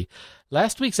UK.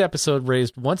 Last week's episode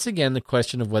raised once again the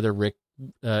question of whether Rick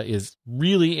is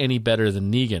really any better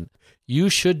than Negan. You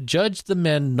should judge the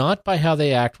men not by how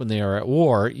they act when they are at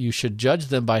war. You should judge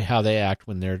them by how they act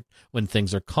when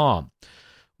things are calm.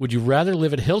 Would you rather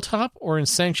live at Hilltop or in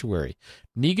Sanctuary?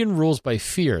 Negan rules by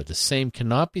fear. The same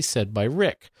cannot be said by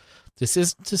Rick. This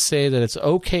isn't to say that it's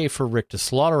okay for Rick to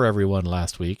slaughter everyone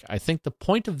last week. I think the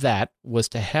point of that was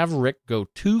to have Rick go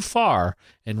too far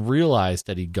and realize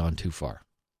that he'd gone too far.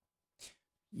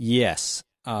 Yes,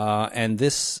 and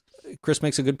this Chris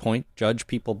makes a good point. Judge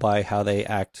people by how they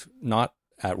act not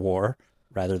at war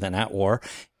rather than at war.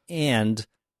 And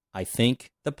I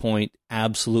think the point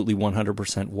absolutely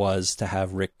 100% was to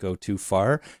have Rick go too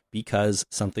far because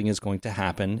something is going to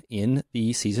happen in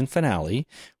the season finale,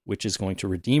 which is going to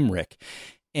redeem Rick.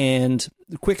 And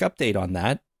a quick update on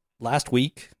that. Last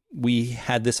week, we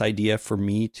had this idea for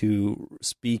me to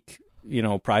speak,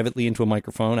 privately into a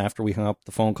microphone after we hung up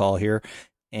the phone call here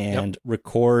and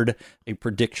record a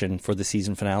prediction for the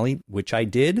season finale, which I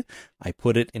did. I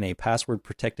put it in a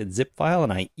password-protected zip file,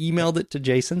 and I emailed it to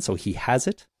Jason, so he has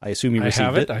it. I assume you received I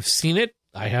have it. I've seen it.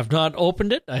 I have not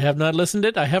opened it. I have not listened to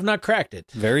it. I have not cracked it.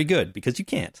 Very good, because you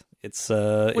can't. It's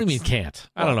What do you mean can't?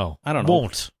 I don't know. I don't know.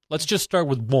 Won't. Let's just start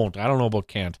with won't. I don't know about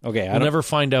can't. Okay. I'll never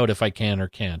find out if I can or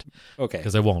can't. Okay.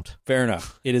 Because I won't. Fair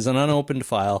enough. It is an unopened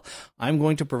file. I'm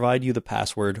going to provide you the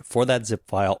password for that zip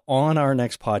file on our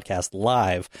next podcast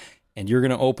live, and you're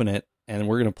going to open it, and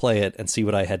we're going to play it and see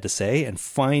what I had to say and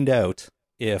find out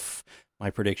if my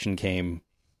prediction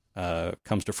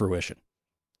comes to fruition.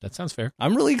 That sounds fair.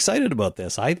 I'm really excited about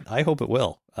this. I hope it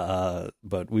will,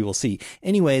 but we will see.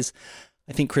 Anyways,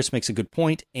 I think Chris makes a good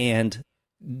point, and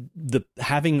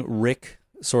having Rick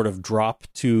sort of drop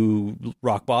to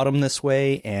rock bottom this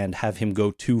way and have him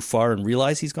go too far and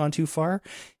realize he's gone too far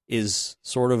is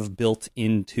sort of built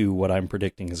into what I'm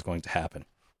predicting is going to happen.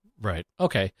 Right.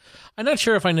 Okay. I'm not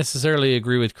sure if I necessarily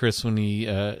agree with Chris when he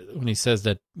says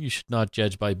that you should not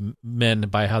judge by men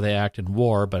by how they act in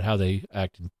war, but how they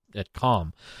act at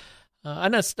calm. I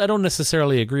don't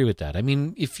necessarily agree with that. I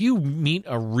mean, if you meet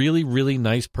a really, really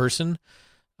nice person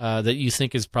that you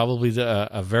think is probably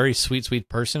a very sweet, sweet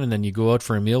person, and then you go out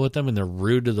for a meal with them and they're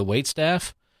rude to the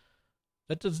waitstaff,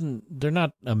 they're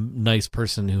not a nice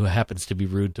person who happens to be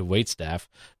rude to waitstaff.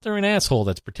 They're an asshole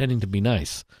that's pretending to be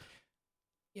nice.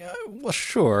 Yeah, well,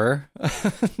 sure.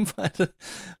 But,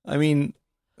 I mean,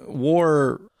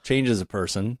 war changes a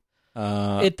person.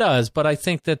 It does, but I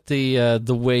think that the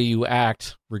way you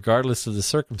act, regardless of the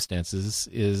circumstances,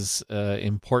 is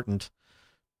important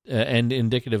and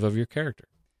indicative of your character.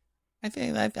 I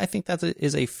think that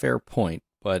is a fair point,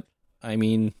 but I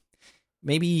mean,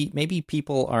 maybe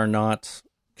people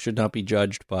should not be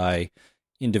judged by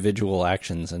individual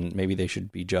actions, and maybe they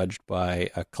should be judged by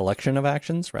a collection of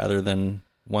actions rather than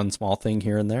one small thing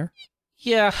here and there.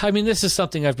 Yeah, I mean, this is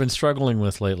something I've been struggling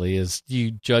with lately. Is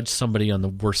you judge somebody on the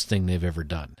worst thing they've ever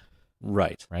done,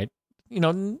 right?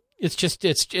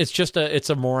 It's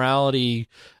a morality.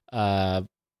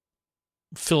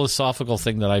 Philosophical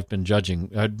thing that I've been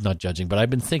not judging, but I've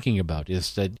been thinking about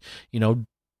is that,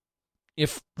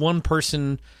 if one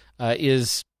person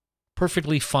is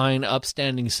perfectly fine,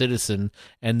 upstanding citizen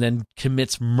and then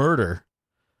commits murder,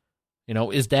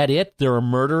 is that it? They're a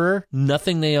murderer.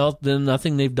 Nothing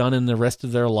they've done in the rest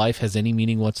of their life has any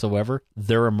meaning whatsoever.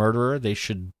 They're a murderer. They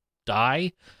should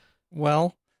die.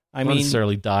 Well, I not mean,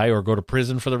 necessarily die or go to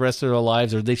prison for the rest of their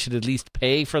lives, or they should at least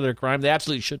pay for their crime. They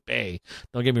absolutely should pay.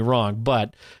 Don't get me wrong,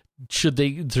 but should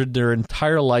their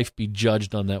entire life be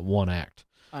judged on that one act?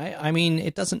 I mean,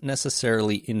 it doesn't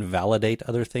necessarily invalidate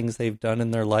other things they've done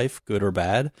in their life, good or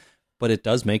bad, but it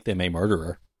does make them a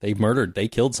murderer. They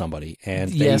killed somebody,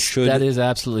 and that is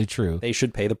absolutely true. They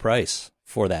should pay the price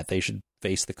for that. They should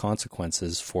face the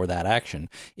consequences for that action.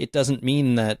 It doesn't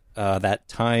mean that that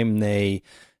time they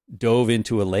dove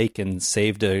into a lake and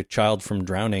saved a child from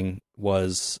drowning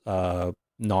was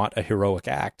not a heroic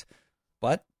act,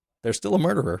 but they're still a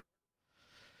murderer.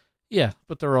 Yeah,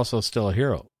 but they're also still a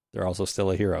hero. They're also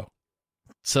still a hero.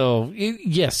 So,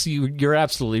 yes, you're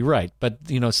absolutely right. But,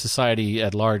 society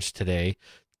at large today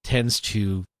tends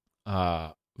to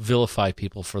vilify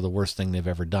people for the worst thing they've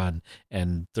ever done,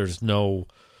 and there's no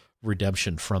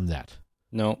redemption from that.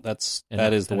 No,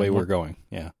 that is the way we're going.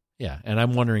 Yeah. Yeah, and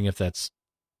I'm wondering if that's,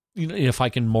 if I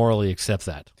can morally accept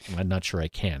that. I'm not sure I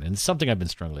can, and it's something I've been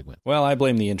struggling with. Well, I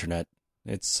blame the internet.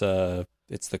 It's the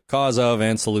cause of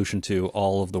and solution to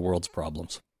all of the world's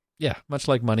problems. Yeah, much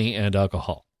like money and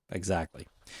alcohol. Exactly.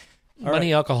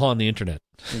 Money, alcohol, and the internet.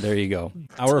 There you go.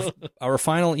 Our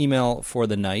final email for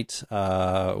the night,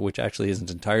 which actually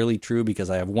isn't entirely true because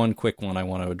I have one quick one I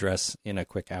want to address in a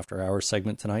quick after-hours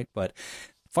segment tonight. But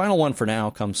final one for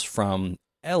now comes from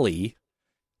Ellie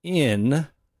in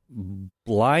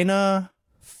Blaena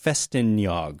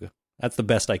Festiniog. That's the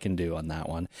best I can do on that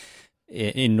one,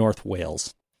 in North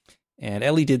Wales. And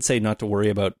Ellie did say not to worry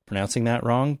about pronouncing that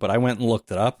wrong, but I went and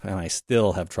looked it up, and I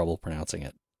still have trouble pronouncing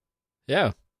it.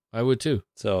 Yeah, I would too.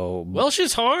 So Welsh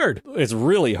is hard. It's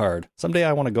really hard. Someday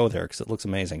I want to go there because it looks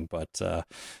amazing, but I'm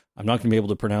not going to be able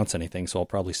to pronounce anything, so I'll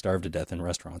probably starve to death in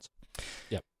restaurants.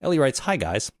 Yep. Ellie writes, "Hi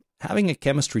guys. Having a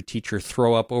chemistry teacher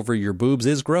throw up over your boobs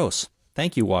is gross.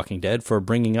 Thank you, Walking Dead, for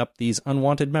bringing up these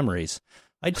unwanted memories.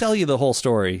 I'd tell you the whole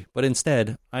story, but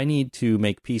instead, I need to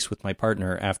make peace with my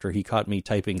partner after he caught me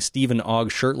typing Stephen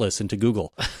Ogg shirtless into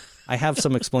Google. I have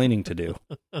some explaining to do."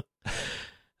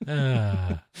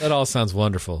 That all sounds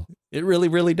wonderful. It really,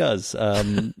 really does.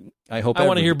 I hope I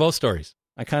want to hear both stories.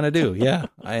 I kind of do, yeah.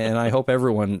 And I hope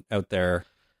everyone out there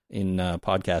in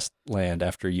podcast land,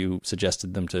 after you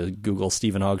suggested them to Google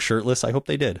Stephen Ogg shirtless, I hope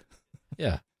they did.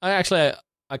 Yeah. I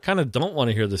kind of don't want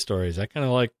to hear the stories. I kind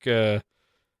of like...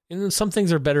 some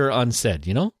things are better unsaid,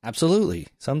 you know? Absolutely.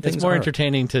 Some things it's more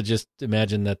entertaining to just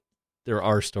imagine that there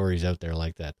are stories out there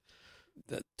like that.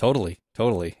 Totally.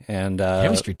 And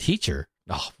chemistry teacher?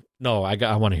 Oh, no, I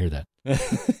want to hear that.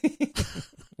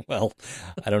 Well,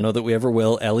 I don't know that we ever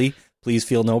will. Ellie, please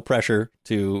feel no pressure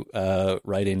to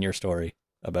write in your story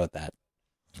about that.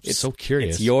 It's so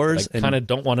curious. It's yours. I kind of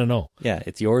don't want to know. Yeah,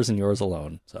 it's yours and yours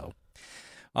alone. So,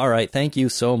 all right. Thank you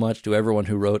so much to everyone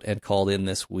who wrote and called in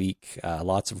this week.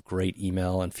 Lots of great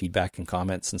email and feedback and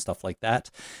comments and stuff like that.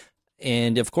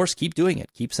 And, of course, keep doing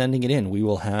it. Keep sending it in. We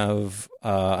will have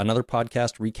another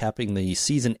podcast recapping the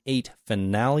Season 8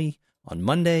 finale on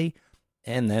Monday,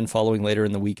 and then following later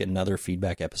in the week, another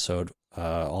feedback episode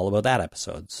all about that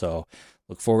episode. So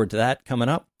look forward to that coming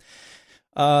up.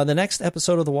 The next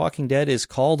episode of The Walking Dead is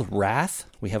called Wrath.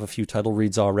 We have a few title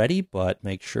reads already, but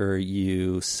make sure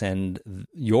you send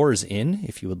yours in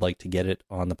if you would like to get it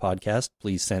on the podcast.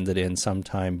 Please send it in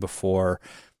sometime before,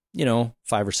 5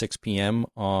 or 6 p.m.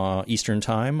 Eastern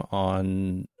time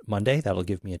on Monday. That'll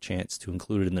give me a chance to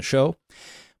include it in the show.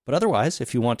 But otherwise,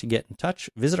 if you want to get in touch,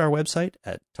 visit our website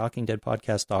at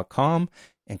talkingdeadpodcast.com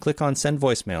and click on send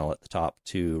voicemail at the top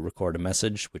to record a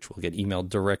message, which will get emailed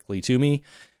directly to me.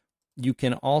 You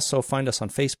can also find us on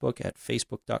Facebook at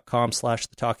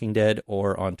facebook.com/thetalkingdead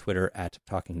or on Twitter at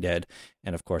talkingdead.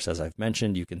 And of course, as I've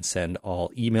mentioned, you can send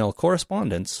all email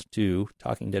correspondence to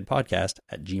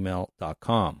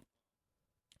talkingdeadpodcast@gmail.com.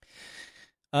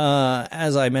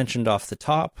 As I mentioned off the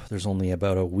top, there's only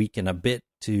about a week and a bit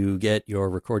to get your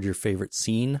Record Your Favorite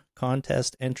Scene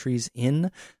contest entries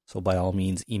in. So by all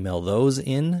means, email those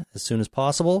in as soon as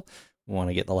possible. We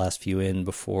want to get the last few in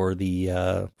before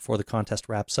the contest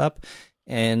wraps up.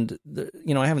 And,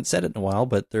 I haven't said it in a while,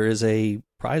 but there is a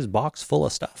prize box full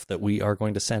of stuff that we are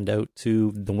going to send out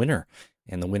to the winner.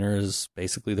 And the winner is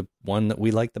basically the one that we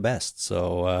like the best.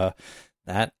 So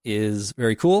that is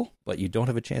very cool, but you don't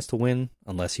have a chance to win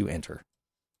unless you enter.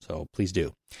 So please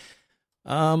do.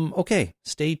 Okay,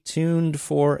 stay tuned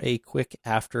for a quick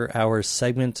after hours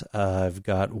segment. I've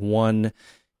got one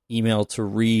email to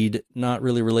read, not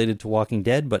really related to Walking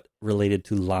Dead, but related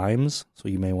to limes. So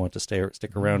you may want to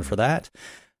stick around for that.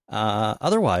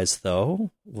 Otherwise,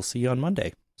 though, we'll see you on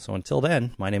Monday. So until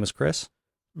then, my name is Chris.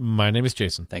 My name is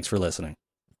Jason. Thanks for listening.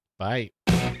 Bye.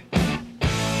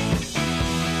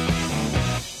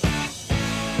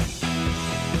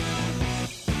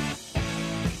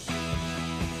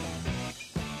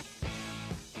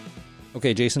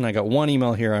 Okay, Jason, I got one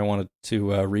email here I wanted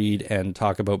to read and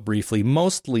talk about briefly,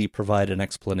 mostly provide an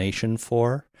explanation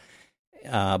for.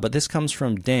 But this comes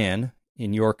from Dan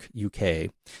in York, UK.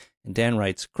 And Dan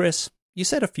writes, Chris, you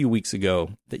said a few weeks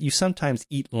ago that you sometimes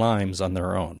eat limes on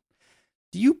their own.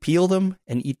 Do you peel them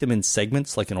and eat them in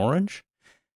segments like an orange?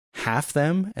 Half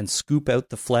them and scoop out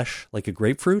the flesh like a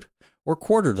grapefruit? Or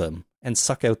quarter them and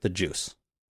suck out the juice?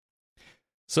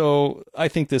 So I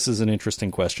think this is an interesting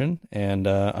question, and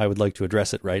I would like to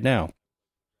address it right now.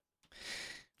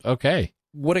 Okay.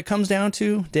 What it comes down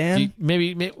to, Dan?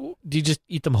 Do you just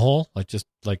eat them whole? You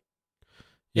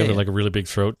have like a really big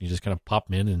throat, you just kind of pop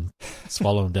them in and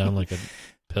swallow them down like a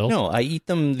pill? No, I eat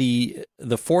them the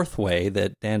fourth way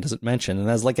that Dan doesn't mention, and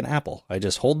that's like an apple. I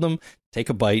just hold them, take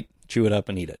a bite, chew it up,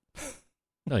 and eat it.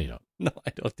 No, you don't. No,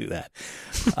 I don't do that.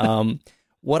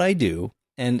 What I do,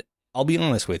 and I'll be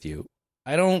honest with you,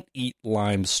 I don't eat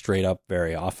limes straight up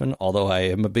very often, although I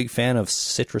am a big fan of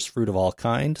citrus fruit of all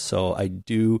kind, so I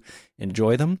do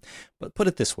enjoy them. But put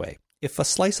it this way, if a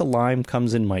slice of lime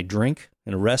comes in my drink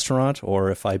in a restaurant, or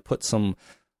if I put some,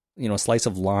 a slice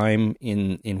of lime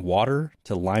in water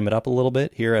to lime it up a little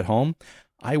bit here at home,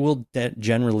 I will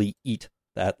generally eat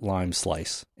that lime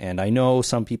slice. And I know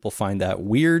some people find that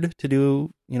weird to do,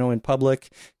 in public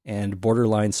and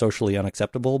borderline socially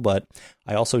unacceptable, but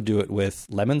I also do it with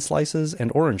lemon slices and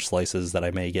orange slices that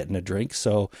I may get in a drink.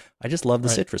 So I just love the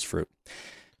citrus fruit.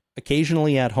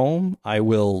 Occasionally at home, I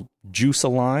will juice a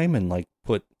lime and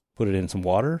put it in some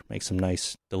water, make some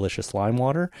nice, delicious lime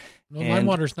water. Well, lime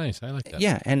water's nice. I like that.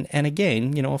 Yeah. And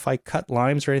again, if I cut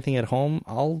limes or anything at home,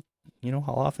 I'll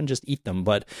often just eat them.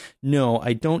 But no,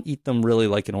 I don't eat them really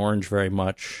like an orange very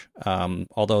much,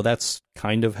 although that's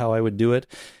kind of how I would do it.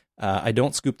 I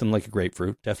don't scoop them like a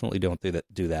grapefruit. Definitely don't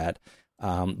do that.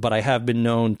 But I have been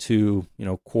known to,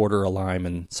 quarter a lime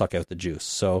and suck out the juice.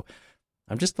 So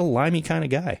I'm just a limey kind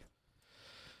of guy.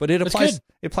 But it applies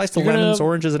to lemons,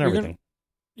 oranges, and everything.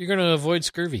 You're going to avoid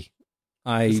scurvy.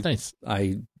 That's nice.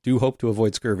 I do hope to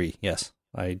avoid scurvy. Yes,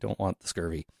 I don't want the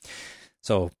scurvy.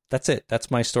 So that's it.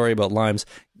 That's my story about limes.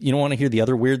 You don't want to hear the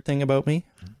other weird thing about me?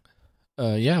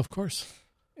 Yeah, of course.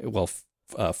 Well,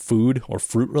 food or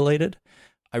fruit related.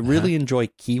 I really enjoy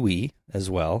kiwi as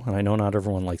well. And I know not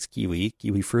everyone likes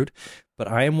kiwi fruit, but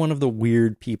I am one of the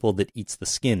weird people that eats the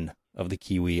skin of the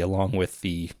kiwi along with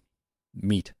the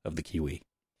meat of the kiwi.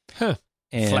 Huh.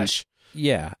 And, flesh.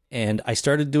 Yeah. And I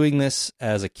started doing this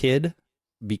as a kid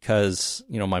because,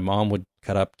 my mom would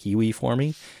cut up kiwi for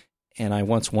me. And I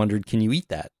once wondered, can you eat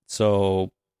that?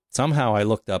 So somehow I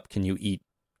looked up, can you eat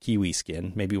kiwi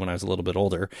skin? Maybe when I was a little bit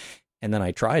older. And then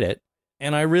I tried it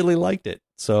and I really liked it.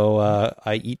 So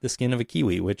I eat the skin of a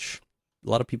kiwi, which a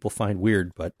lot of people find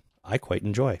weird, but I quite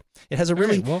enjoy. It has a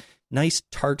really nice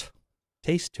tart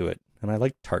taste to it. And I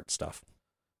like tart stuff.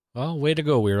 Well, way to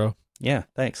go, weirdo. Yeah,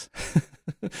 thanks.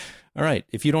 All right.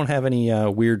 If you don't have any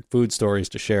weird food stories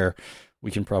to share,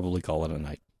 we can probably call it a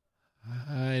night.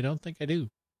 I don't think I do.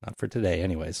 Not for today,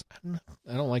 anyways.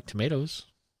 I don't like tomatoes.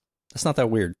 That's not that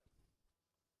weird.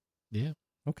 Yeah.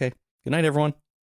 Okay. Good night, everyone.